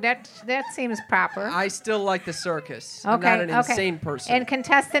 so that seems proper. I still like the circus. Okay, I'm not an insane person. And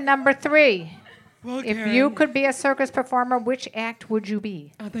contestant number 3. Well, If Karen, you could be a circus performer, which act would you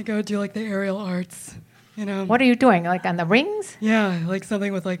be? I think I would do like the aerial arts. What are you doing? Like on the rings? Yeah, like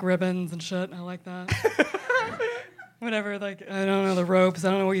something with like ribbons and shit. I like that. Whatever, like, I don't know, the ropes. I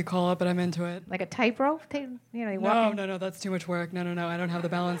don't know what you call it, but I'm into it. Like a tightrope? You walk No, that's too much work. No, I don't have the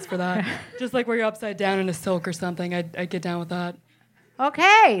balance for that. Just like where you're upside down in a silk or something. I'd get down with that.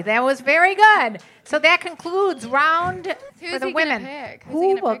 Okay, that was very good. So that concludes round Who's for the he gonna women. pick? Who's he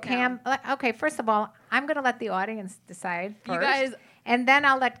Who gonna will pick Cam? Okay, first of all, I'm going to let the audience decide You first, guys- and then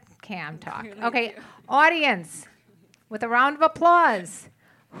I'll let Cam talk. Okay, audience, with a round of applause,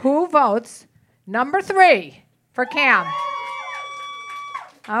 who votes number 3 for Cam?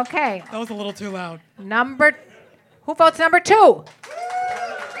 Okay. That was a little too loud. Who votes number 2?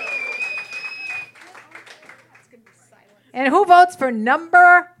 And who votes for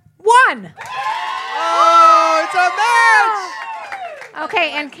number 1? Oh, it's a match!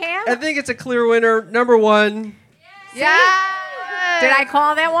 Okay, and Cam? I think it's a clear winner. Number 1. Yeah. Did I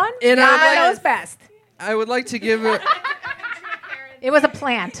call that one? And I would God like- knows best. I would like to give it. It was a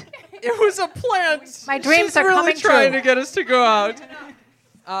plant. It was a plant. My dreams She's are really coming trying true. to get us to go out.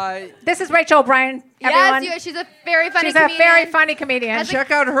 This is Rachel O'Brien, everyone. Yes, she's a very funny She's comedian. a very funny comedian. Check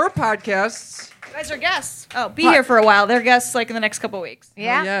out her podcasts. You guys are guests. Oh, be here for a while. They're guests like in the next couple weeks.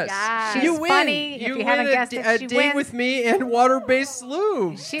 Yeah. Oh, yes. She's You win. funny. If you win haven't a guessed d- it, a she date wins. with me and water-based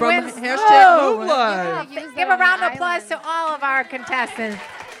lube She from wins. hashtag Lube Live. Give a round of applause to all of our contestants.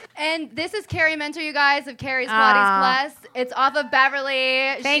 And this is Carrie Mentor, you guys, of Carrie's Aw. Pilates Plus. It's off of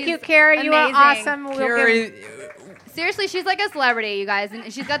Beverly. Thank She's you, Carrie. You are amazing. awesome. We'll Carrie, Seriously, she's like a celebrity, you guys.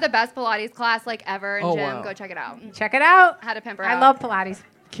 And she's got the best Pilates class like ever in Oh, gym. wow. Go check it out. Check it out. How to pimp her I out. love Pilates.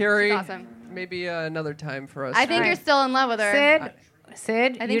 Carrie, She's awesome. maybe another time for us. I think you're still in love with her.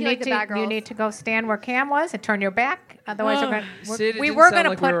 Sid, I think you you like need the to bad girls. go stand where Cam was and turn your back. Otherwise, Sid, it we didn't were sound gonna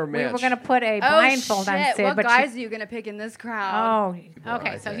like put we were a match. gonna put a Oh, blindfold shit. on Sid, What but guys are you going to pick in this crowd? Oh,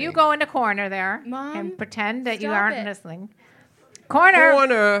 okay. So you go in the corner there Mom, and pretend that you stop aren't it. listening. Corner.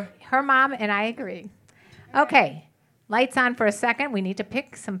 Corner. Her mom and I agree. Okay. Lights on for a second. We need to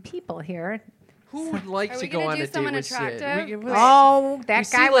pick some people here. Who would like Are to we go gonna on do a date someone with Sid? attractive? Oh, that We guy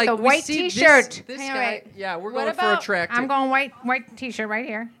see, with like, the we white see T-shirt. This Hang on, guy. wait. Yeah, we're What going for about- attractive. I'm going white T-shirt right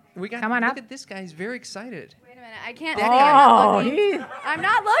here. We got. Come on look up. at this guy. He's very excited. Wait a minute. I can't That see. guy. I'm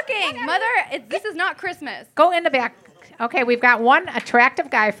not looking. I'm not looking. Mother, this is not Christmas. Go in the back. Okay, we've got one attractive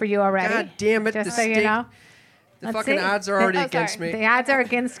guy for you already. God damn it! Just the so you steak- know. The Let's fucking see. odds are already Oh, against sorry. me. The odds are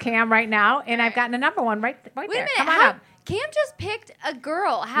against Cam right now, and I've gotten a number one right Wait there. a minute. Come on How, up. Cam just picked a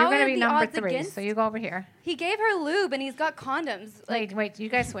girl. How You're going are to be the number odds 3, against? so you go over here. He gave her lube and he's got condoms. Like, Wait, you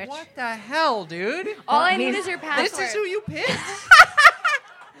guys switch. What the hell, dude? all I need is your password. This is who you picked.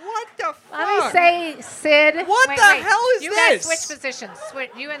 What the fuck? Let me say, Sid. What Wait, the wait. hell is you this? guys switch positions.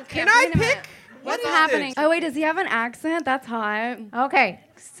 Switch. You and Cam. Can I Wait a minute. pick? What's What is happening? this? Oh wait, does he have an accent? That's hot. Okay,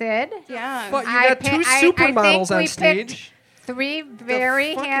 Sid. Yeah. But you I got pi- two I supermodels think on we stage. picked 3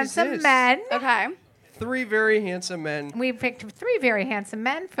 very fuck is handsome this? men. Okay. 3 very handsome men. We picked 3 very handsome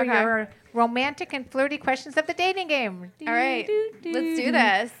men for Okay. your romantic and flirty questions of the dating game. All right. Let's do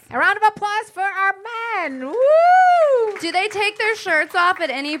this. A round of applause for our men. Woo! Do they take their shirts off at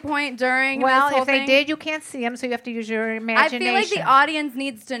any point during Well, this whole if they thing? did, you can't see them, so you have to use your I imagination. feel like the audience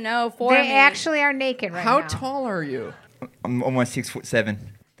needs to know for They me. actually are naked right How now. tall are you? I'm almost 6'7".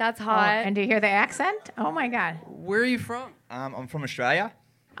 That's Oh, hot. and do you hear the accent? Oh my God. Where are you from? I'm from Australia.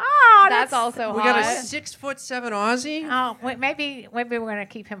 Oh, That's also We hot. got a 6'7" Aussie. Oh, wait, maybe we're gonna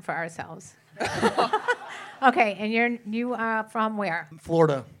keep him for ourselves. Okay, and you are from where?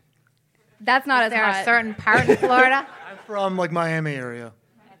 Florida. That's not Is as there hot. a certain part of Florida? I'm from like Miami area.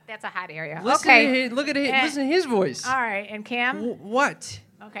 That's a hot area. Listen okay. to his, look at his, Eh. listen to his voice. All right, and Cam? What?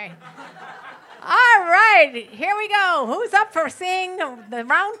 Okay. All right, here we go. Who's up for seeing the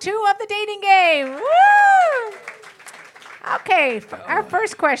round 2 of the dating game? Woo! Okay, our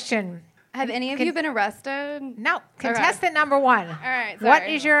first question. Have any of you been arrested? No. Contestant number 1. All right, What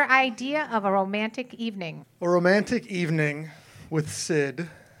sorry. is your idea of a romantic evening? A romantic evening with Sid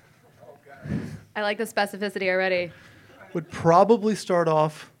I like the specificity already. would probably start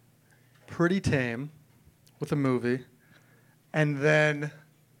off pretty tame with a movie, and then a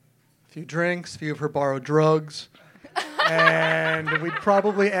few drinks, a few of her borrowed drugs, and we'd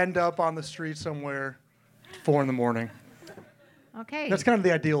probably end up on the street somewhere 4 a.m. Okay. That's kind of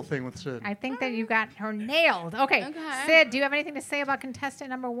the ideal thing with Sid. I think that you got her nailed. Okay. Sid, do you have anything to say about contestant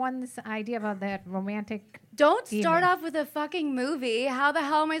number 1's idea about that romantic Don't start evening? off with a fucking movie. How the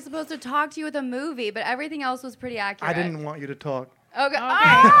hell am I supposed to talk to you with a movie? But everything else was pretty accurate. I didn't want you to talk. Okay.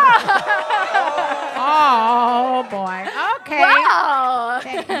 Oh boy. Okay. Wow.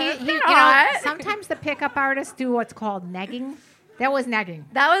 You know, Not. sometimes the pickup artists do what's called negging. That was negging.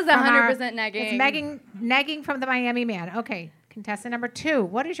 That was From our- 100% negging. It's negging from the Miami Man. Okay. Contestant number 2.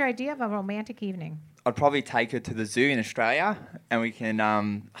 What is your idea of a romantic evening? I'd probably take her to the zoo in Australia, and we can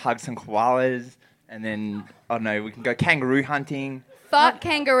hug some koalas, and then I don't know, we can go kangaroo hunting. Fuck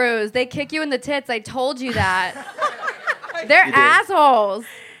kangaroos. They kick you in the tits. I told you that. They're You did. assholes.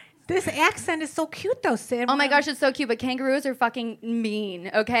 This accent is so cute, though, Sid. Oh my gosh, it's so cute, but kangaroos are fucking mean,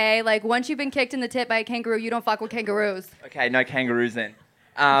 okay? Like, once you've been kicked in the tit by a kangaroo, you don't fuck with kangaroos. Okay, no kangaroos then.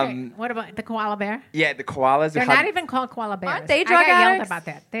 What about the koala bear? Yeah, the koalas. They're we hug- not even called koala bears. Aren't they I drug got yelled addicts? about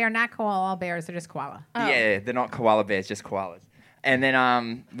that. They are not koala bears. They're just koala. Yeah, they're not koala bears, just koalas. And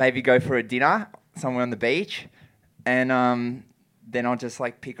then maybe go for a dinner somewhere on the beach, and then I'll just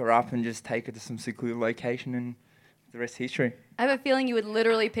like pick her up and just take her to some secluded location, and the rest is history. I have a feeling you would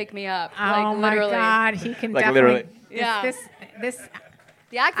literally pick me up. Oh like, my literally. God, he can Like, definitely. literally. Yeah. This.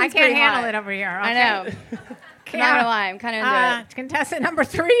 The I accent's can't pretty handle hot. it over here. I okay? know. I'm not gonna lie, I'm kind of into it. Contestant number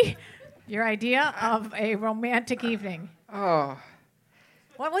 3. Your idea of a romantic evening. Oh.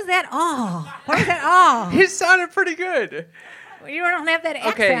 What was that? Oh. What was that? Oh. It sounded pretty good. You don't have that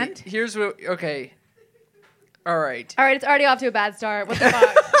Okay, accent. here's what. Okay. All right. All right, it's already off to a bad start. What the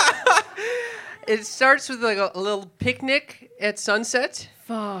fuck? It starts with like a little picnic at sunset.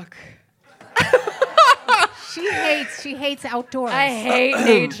 Fuck. She hates outdoors. I hate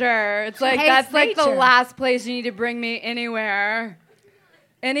nature. It's She like hates that's like the nature. last place you need to bring me anywhere.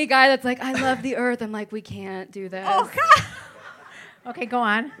 Any guy that's like, I love the earth, I'm like, we can't do this. Oh God. Okay, go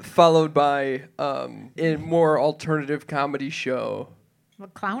on. Followed by a more alternative comedy show. A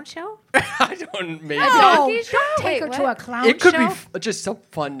clown show? I don't maybe. No, Donkey show? don't take her Wait, to a what? clown It could show. be just some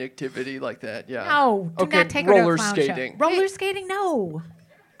fun activity like that. Yeah. No, do okay, not take her to roller a clown skating. show. Roller skating? No.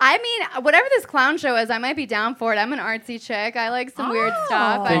 I mean, whatever this clown show is, I might be down for it. I'm an artsy chick. I like some weird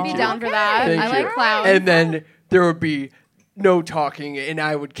stuff. I'd Thank be you. down for that. Thank I you. like clowns. And then there would be no talking, and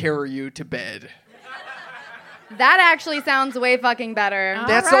I would carry you to bed. That actually sounds way fucking better.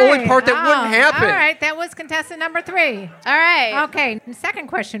 That's the only part that wouldn't happen. All right, that was contestant number 3. All right. Okay, second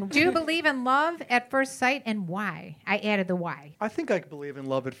question. Do you believe in love at first sight and why? I added the why. I think I believe in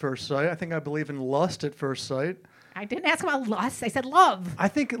love at first sight. I think I believe in lust at first sight. I didn't ask about lust. I said love. I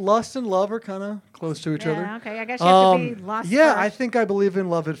think lust and love are kind of close to each Yeah, other. okay, I guess you have to be lust Yeah, first. I think I believe in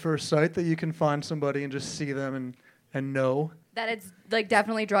love at first sight, that you can find somebody and just see them and know. That it's like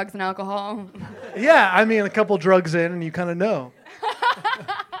definitely drugs and alcohol. Yeah, I mean, a couple drugs in and you kind of know.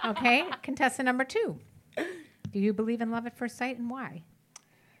 Okay, contestant number 2. Do you believe in love at first sight and why?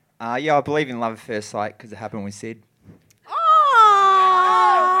 Yeah, I believe in love at first sight because it happened with Sid.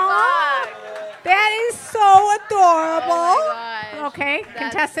 That is so adorable. Okay,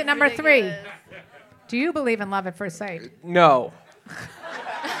 contestant number 3. Do you believe in love at first sight? No.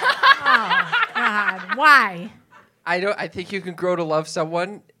 Oh, God. Why? I think you can grow to love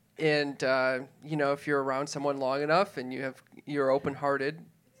someone, and if you're around someone long enough and you're open-hearted,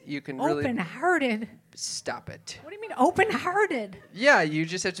 you can really Open-hearted? stop it. What do you mean open-hearted? Yeah, you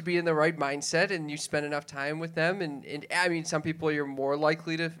just have to be in the right mindset, and you spend enough time with them. And I mean, some people you're more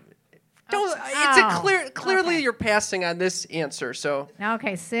likely to. Clearly you're passing on this answer. So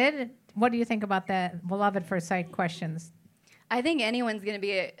Okay, Sid, what do you think about the love at first sight questions? I think anyone's gonna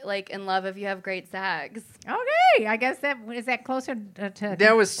be like in love if you have great sex. Okay, I guess that is closer to.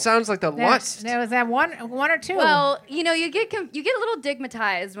 that sounds like the lust. There was that one or two. Well, you get a little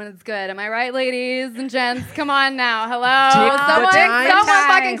digmatized when it's good. Am I right, ladies and gents? Come on now, hello. Someone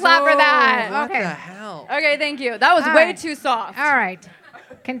fucking clap for that. What Okay. the hell? Okay, thank you. That was All way right. too soft. All right,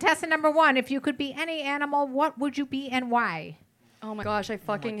 contestant number 1. If you could be any animal, what would you be and why? Oh my gosh, I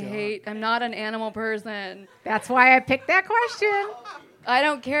fucking hate. I'm not an animal person. That's why I picked that question. I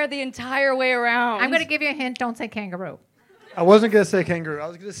don't care the entire way around. I'm going to give you a hint. Don't say kangaroo. I wasn't going to say kangaroo. I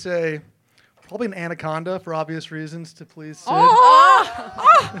was going to say probably an anaconda for obvious reasons to please Sid.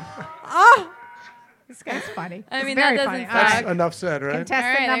 This guy's funny. I It's mean, very that funny. doesn't All That's right. enough said, right? Contestant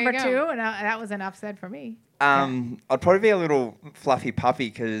All right, there number you 2. go. And that was enough said for me. I'd probably be a little fluffy puppy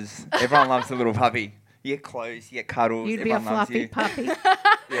because everyone loves a little puppy. You get clothes, you get cuddles. You'd be a everyone loves fluffy you. puppy. Yeah.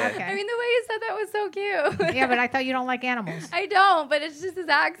 Okay. I mean, the way you said that was so cute. Yeah, but I thought you don't like animals. I don't, but it's just his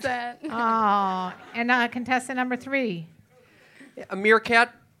accent. Oh, and contestant number 3. A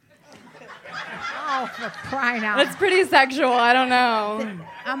meerkat. Oh, for crying out! That's pretty sexual. I don't know.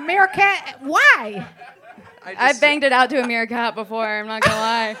 A meerkat? Why? I banged it out to a meerkat before. I'm not gonna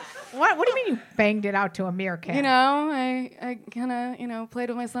lie. What do you mean you banged it out to a meerkat? You know, I kind of, played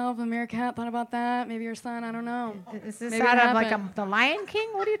with myself. A meerkat. Thought about that. Maybe your son. I don't know. Is this Maybe out it of like happened. the Lion King?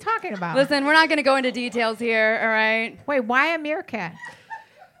 What are you talking about? Listen, we're not gonna go into details here. All right. Wait, why a meerkat?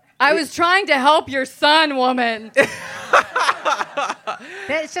 I was trying to help your son, woman.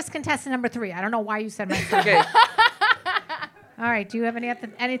 It's just contestant number 3. I don't know why you said my son. Okay. All right. Do you have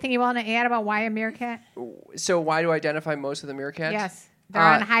anything you want to add about why a meerkat? So why do I identify most of the meerkats? Yes, they're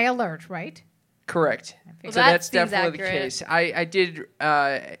on high alert, right? Correct. Well, So that that's seems definitely the accurate. case. I did.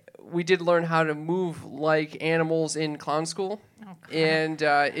 We did learn how to move like animals in clown school, and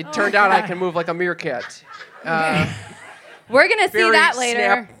it turned out I can move like a meerkat. We're gonna see Very that later.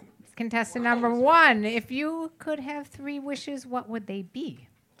 snap. Contestant number 1. If you could have 3 wishes, what would they be?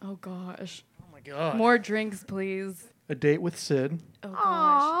 Oh gosh. Oh my God. More drinks, please. A date with Sid. Oh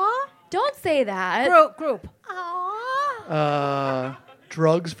gosh. Don't say that. Group.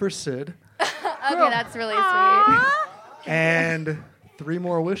 Drugs for Sid. Okay, that's really sweet. And 3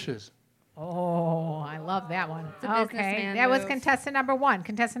 more wishes. Oh, I love that one. a Okay, businessman that was move. contestant number 1.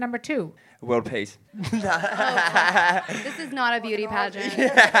 Contestant number 2. World peace. This is not a beauty pageant.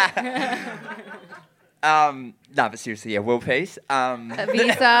 No, but seriously, yeah, world peace. A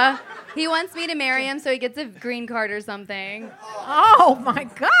visa. He wants me to marry him so he gets a green card or something. Oh my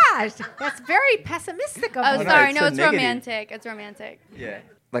gosh, that's very pessimistic of Oh, you. no, sorry. it's No, so it's negative. romantic. It's romantic. Yeah.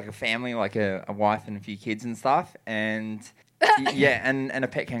 Like a family, like a wife and a few kids and stuff, and yeah, and a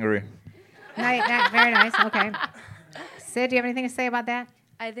pet kangaroo. Very nice. Okay. Sid, do you have anything to say about that?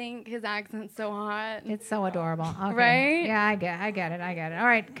 I think his accent's so hot. It's so adorable. Okay. Right? Yeah, I get it. All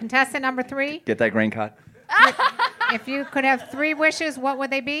right, contestant number 3. Get that green card. If you could have 3 wishes, what would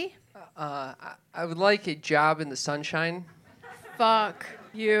they be? I would like a job in the sunshine. Fuck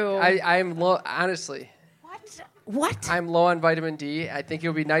you. I'm low. Honestly. What? I'm low on vitamin D. I think it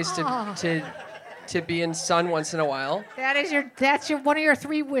would be nice to be in sun once in a while. That's your one of your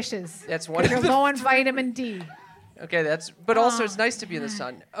 3 wishes. That's one of You're the low on vitamin D. Okay, but also it's nice to be in the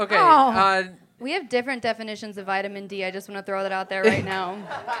sun. Okay. We have different definitions of vitamin D. I just want to throw that out there right now.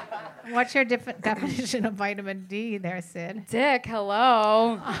 What's your definition of vitamin D there, Sid? Dick,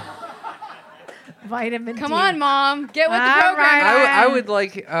 hello. Vitamin D. Come on, Mom. Get with the program.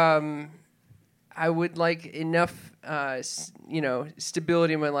 Right. I would like enough,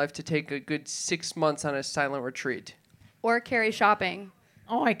 stability in my life to take a good 6 months on a silent retreat. Or carry shopping.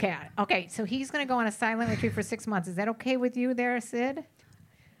 Oh, I can't. Okay, so he's going to go on a silent retreat for 6 months. Is that okay with you there, Sid?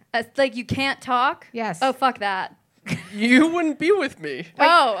 Like you can't talk? Yes. Oh, fuck that. You wouldn't be with me. Then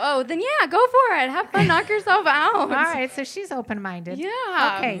yeah, go for it. Have fun. Knock yourself out. All right, so she's open-minded.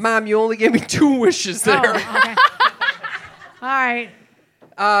 Yeah. Okay. Mom, you only gave me 2 wishes there. Oh, okay. All right.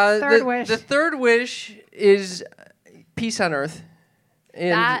 Third wish. The third wish is peace on earth,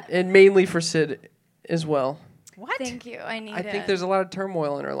 That- and mainly for Sid as well. What? Thank you. I need I it. think there's a lot of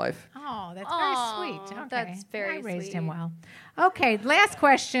turmoil in her life. Oh, that's very sweet. Okay. That's very I raised sweet. him well. Okay, last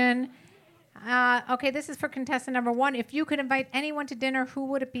question. Okay, this is for contestant number 1. If you could invite anyone to dinner, who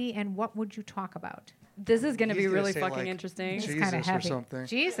would it be and what would you talk about? This is going to He's be gonna really say, fucking like, interesting. It's Jesus kinda or heavy. something.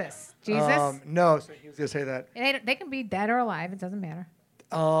 Jesus. No, so he was going to say that. They can be dead or alive. It doesn't matter.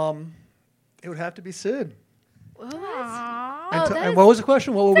 It would have to be Sid. What? And what was the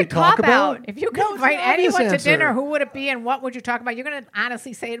question? What would we talk about? If you could No, it's an invite obvious anyone to answer. dinner, who would it be and what would you talk about? You're going to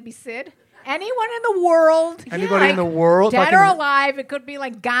honestly say it'd be Sid? Anyone in the world. Anybody in the world? If I Dead can- or alive. It could be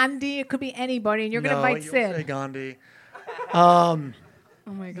like Gandhi. It could be anybody. And you're going to invite you'll Sid. say Gandhi.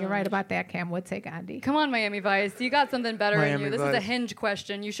 Oh my God. You're right about that, Cam. Would say Gandhi. Come on, Miami Vice. You got something better in Miami you. This is a Vice. Hinge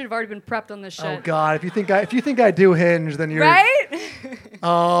question. You should have already been prepped on this shit. Oh God! If you think I do Hinge, then you're Right?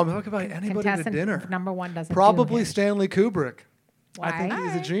 Talk about anybody to Contestant dinner. number 1 doesn't do Probably Hinge. Stanley Kubrick. Why? I think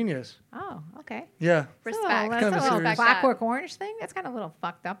he's a genius. Oh, okay. Yeah. Respect. That's Kind of a a little serious- Clockwork Orange thing. That's kind of a little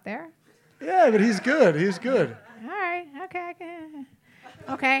fucked up there. Yeah, but he's good. He's good. All right. Okay.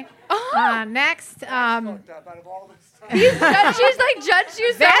 Next. She's like judged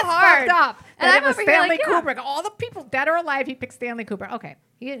you so That's hard. fucked up. And That I'm it was over here Stanley like, yeah. Kubrick. All the people dead or alive, he picked Stanley Kubrick. Okay.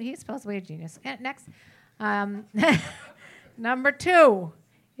 He's supposed to be a genius. Next. Number 2.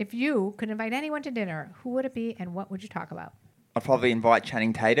 If you could invite anyone to dinner, who would it be and what would you talk about? I'd probably invite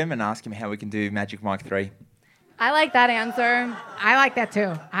Channing Tatum and ask him how we can do Magic Mike 3. I like that answer. I like that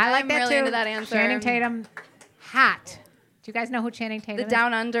too. I like I'm that really too. into that answer. Channing Tatum, hot. Do you guys know who Channing Tatum The is?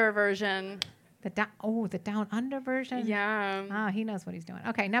 Down Under version. The Down Under version? Yeah. Oh, he knows what he's doing.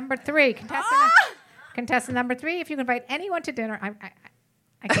 Okay, number 3. Contestant number 3. If you can invite anyone to dinner, I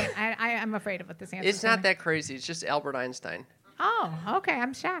can't. I'm afraid of what this answer is. It's not that crazy. It's just Albert Einstein. Oh, okay.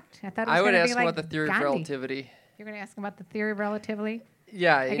 I'm shocked. I thought it was I would gonna ask be him like about the theory Gandhi. of relativity. You're going to ask him about the theory of relativity?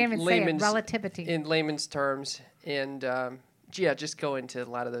 Yeah, I can't even say it. Relativity. In layman's terms, and just go into a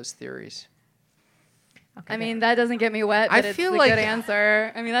lot of those theories. I mean, that doesn't get me wet, but I it's feel a like- good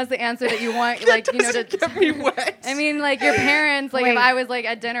answer. I mean, that's the answer that you want, like, to get me wet. I mean, like, your parents, like, Wait. if I was, like,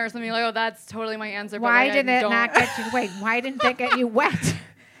 at dinner or something, like, oh, that's totally my answer. But, Why like, did I it don't. not get you? Wait, why didn't that get you wet?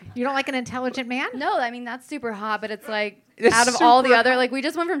 You don't like an intelligent man? No, I mean, that's super hot, but it's, like, It's out of all the super other, hot. like, we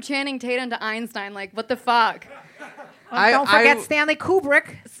just went from Channing Tatum to Einstein. Like, what the fuck? Well, don't forget Stanley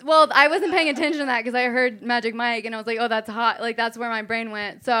Kubrick. Well, I wasn't paying attention to that because I heard Magic Mike, and I was like, oh, that's hot. Like, that's where my brain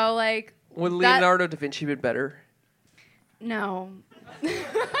went. So, like, Would that- Leonardo da Vinci been better? No. All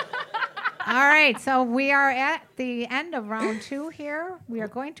right, so we are at the end of round 2 here. We are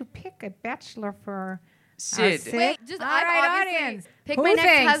going to pick a bachelor for Sid. Wait, just All I've right, obviously audience. pick Who my next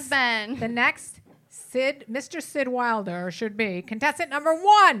thinks husband. The next Mr. Sid Wilder should be contestant number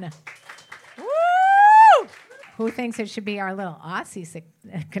 1. Woo! Who thinks it should be our little Aussie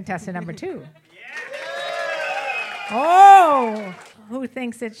contestant number 2? Oh, who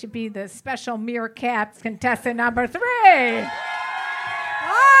thinks it should be the special Meerkats contestant number 3?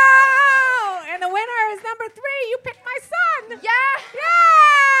 Oh, and the winner is number 3. You picked my son. Yeah.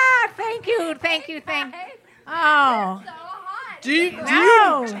 Yeah. Thank you. Oh.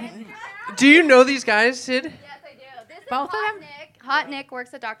 Do you know these guys, Sid? Yes, I do. This is Both of Hot them? Nick. Hot Nick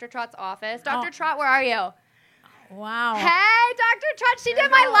works at Dr. Trott's office. Dr. Trott, where are you? Wow. Hey, Dr. Trott, she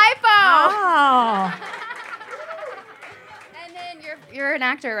did my lipo. Oh. And then you're an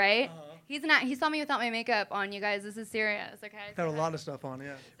actor, right? He saw me without my makeup on, you guys. This is serious, okay? Got a lot of stuff on,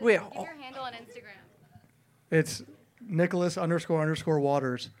 yeah. Wait, Give your handle on Instagram. It's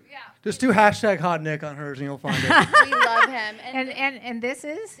Nicholas__Waters. Yeah. Just do #HotNick on hers and you'll find it. We love him. And this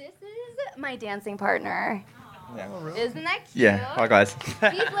is? This is my dancing partner. Yeah. Oh, really? Isn't that cute? Yeah. Hi, guys.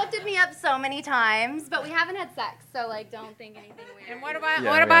 He's lifted me up so many times, but we haven't had sex, so like, don't think anything weird. And what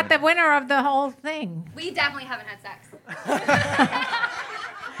about the winner of the whole thing? We definitely haven't had sex.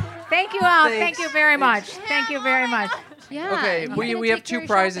 Thank you all. Thanks. Thank you very much. Thank you very much. Yeah. Okay, I'm we gonna have take 2 her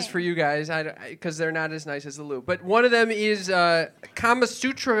prizes shopping. for you guys because they're not as nice as the loop. But one of them is Kama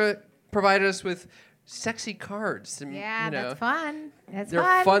Sutra provided us with sexy cards. And, Yeah, you know, that's fun. That's they're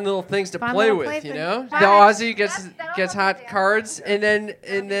fun. fun little things to Fun play little with, plaything. you know. Fun. The Aussie gets hot cards, and then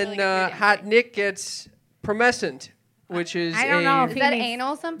Hot Nick gets Promescent, which is I don't know if Is he that needs-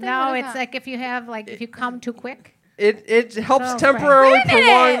 anal something? No, What is it's that? like if you come too quick. It helps Oh, temporarily Wait a minute.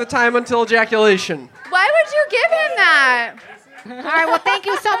 prolong the time until ejaculation. Why would you give him that? All right. Well, thank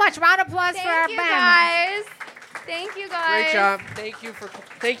you so much. Round of applause for our Thank you band. guys. Thank you guys. Great job. Thank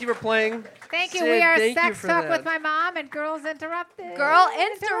you for playing. Thank you. Sid, We are thank you Sex for Talk that. with my mom and Girls Interrupted. Girl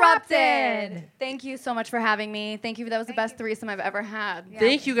interrupted. Thank you so much for having me. Thank you. That was the best threesome I've ever had.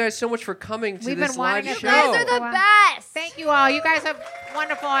 Thank you guys so much for coming to We've this been wanting live to show. You guys are the best. Thank you all. You guys have a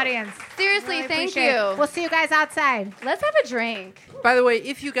wonderful audience. Seriously, Really thank appreciate you. it. We'll see you guys outside. Let's have a drink. By the way,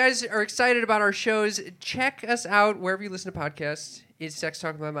 if you guys are excited about our shows, check us out wherever you listen to podcasts. It's Sex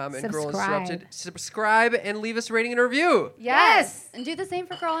Talk with My Mom and Girl Subscribe. Interrupted. Subscribe and leave us a rating and a review. Yes. And do the same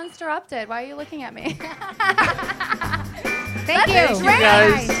for Girl Interrupted. Why are you looking at me? Thank you. Thank you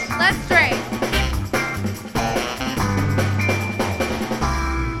guys. Let's drink.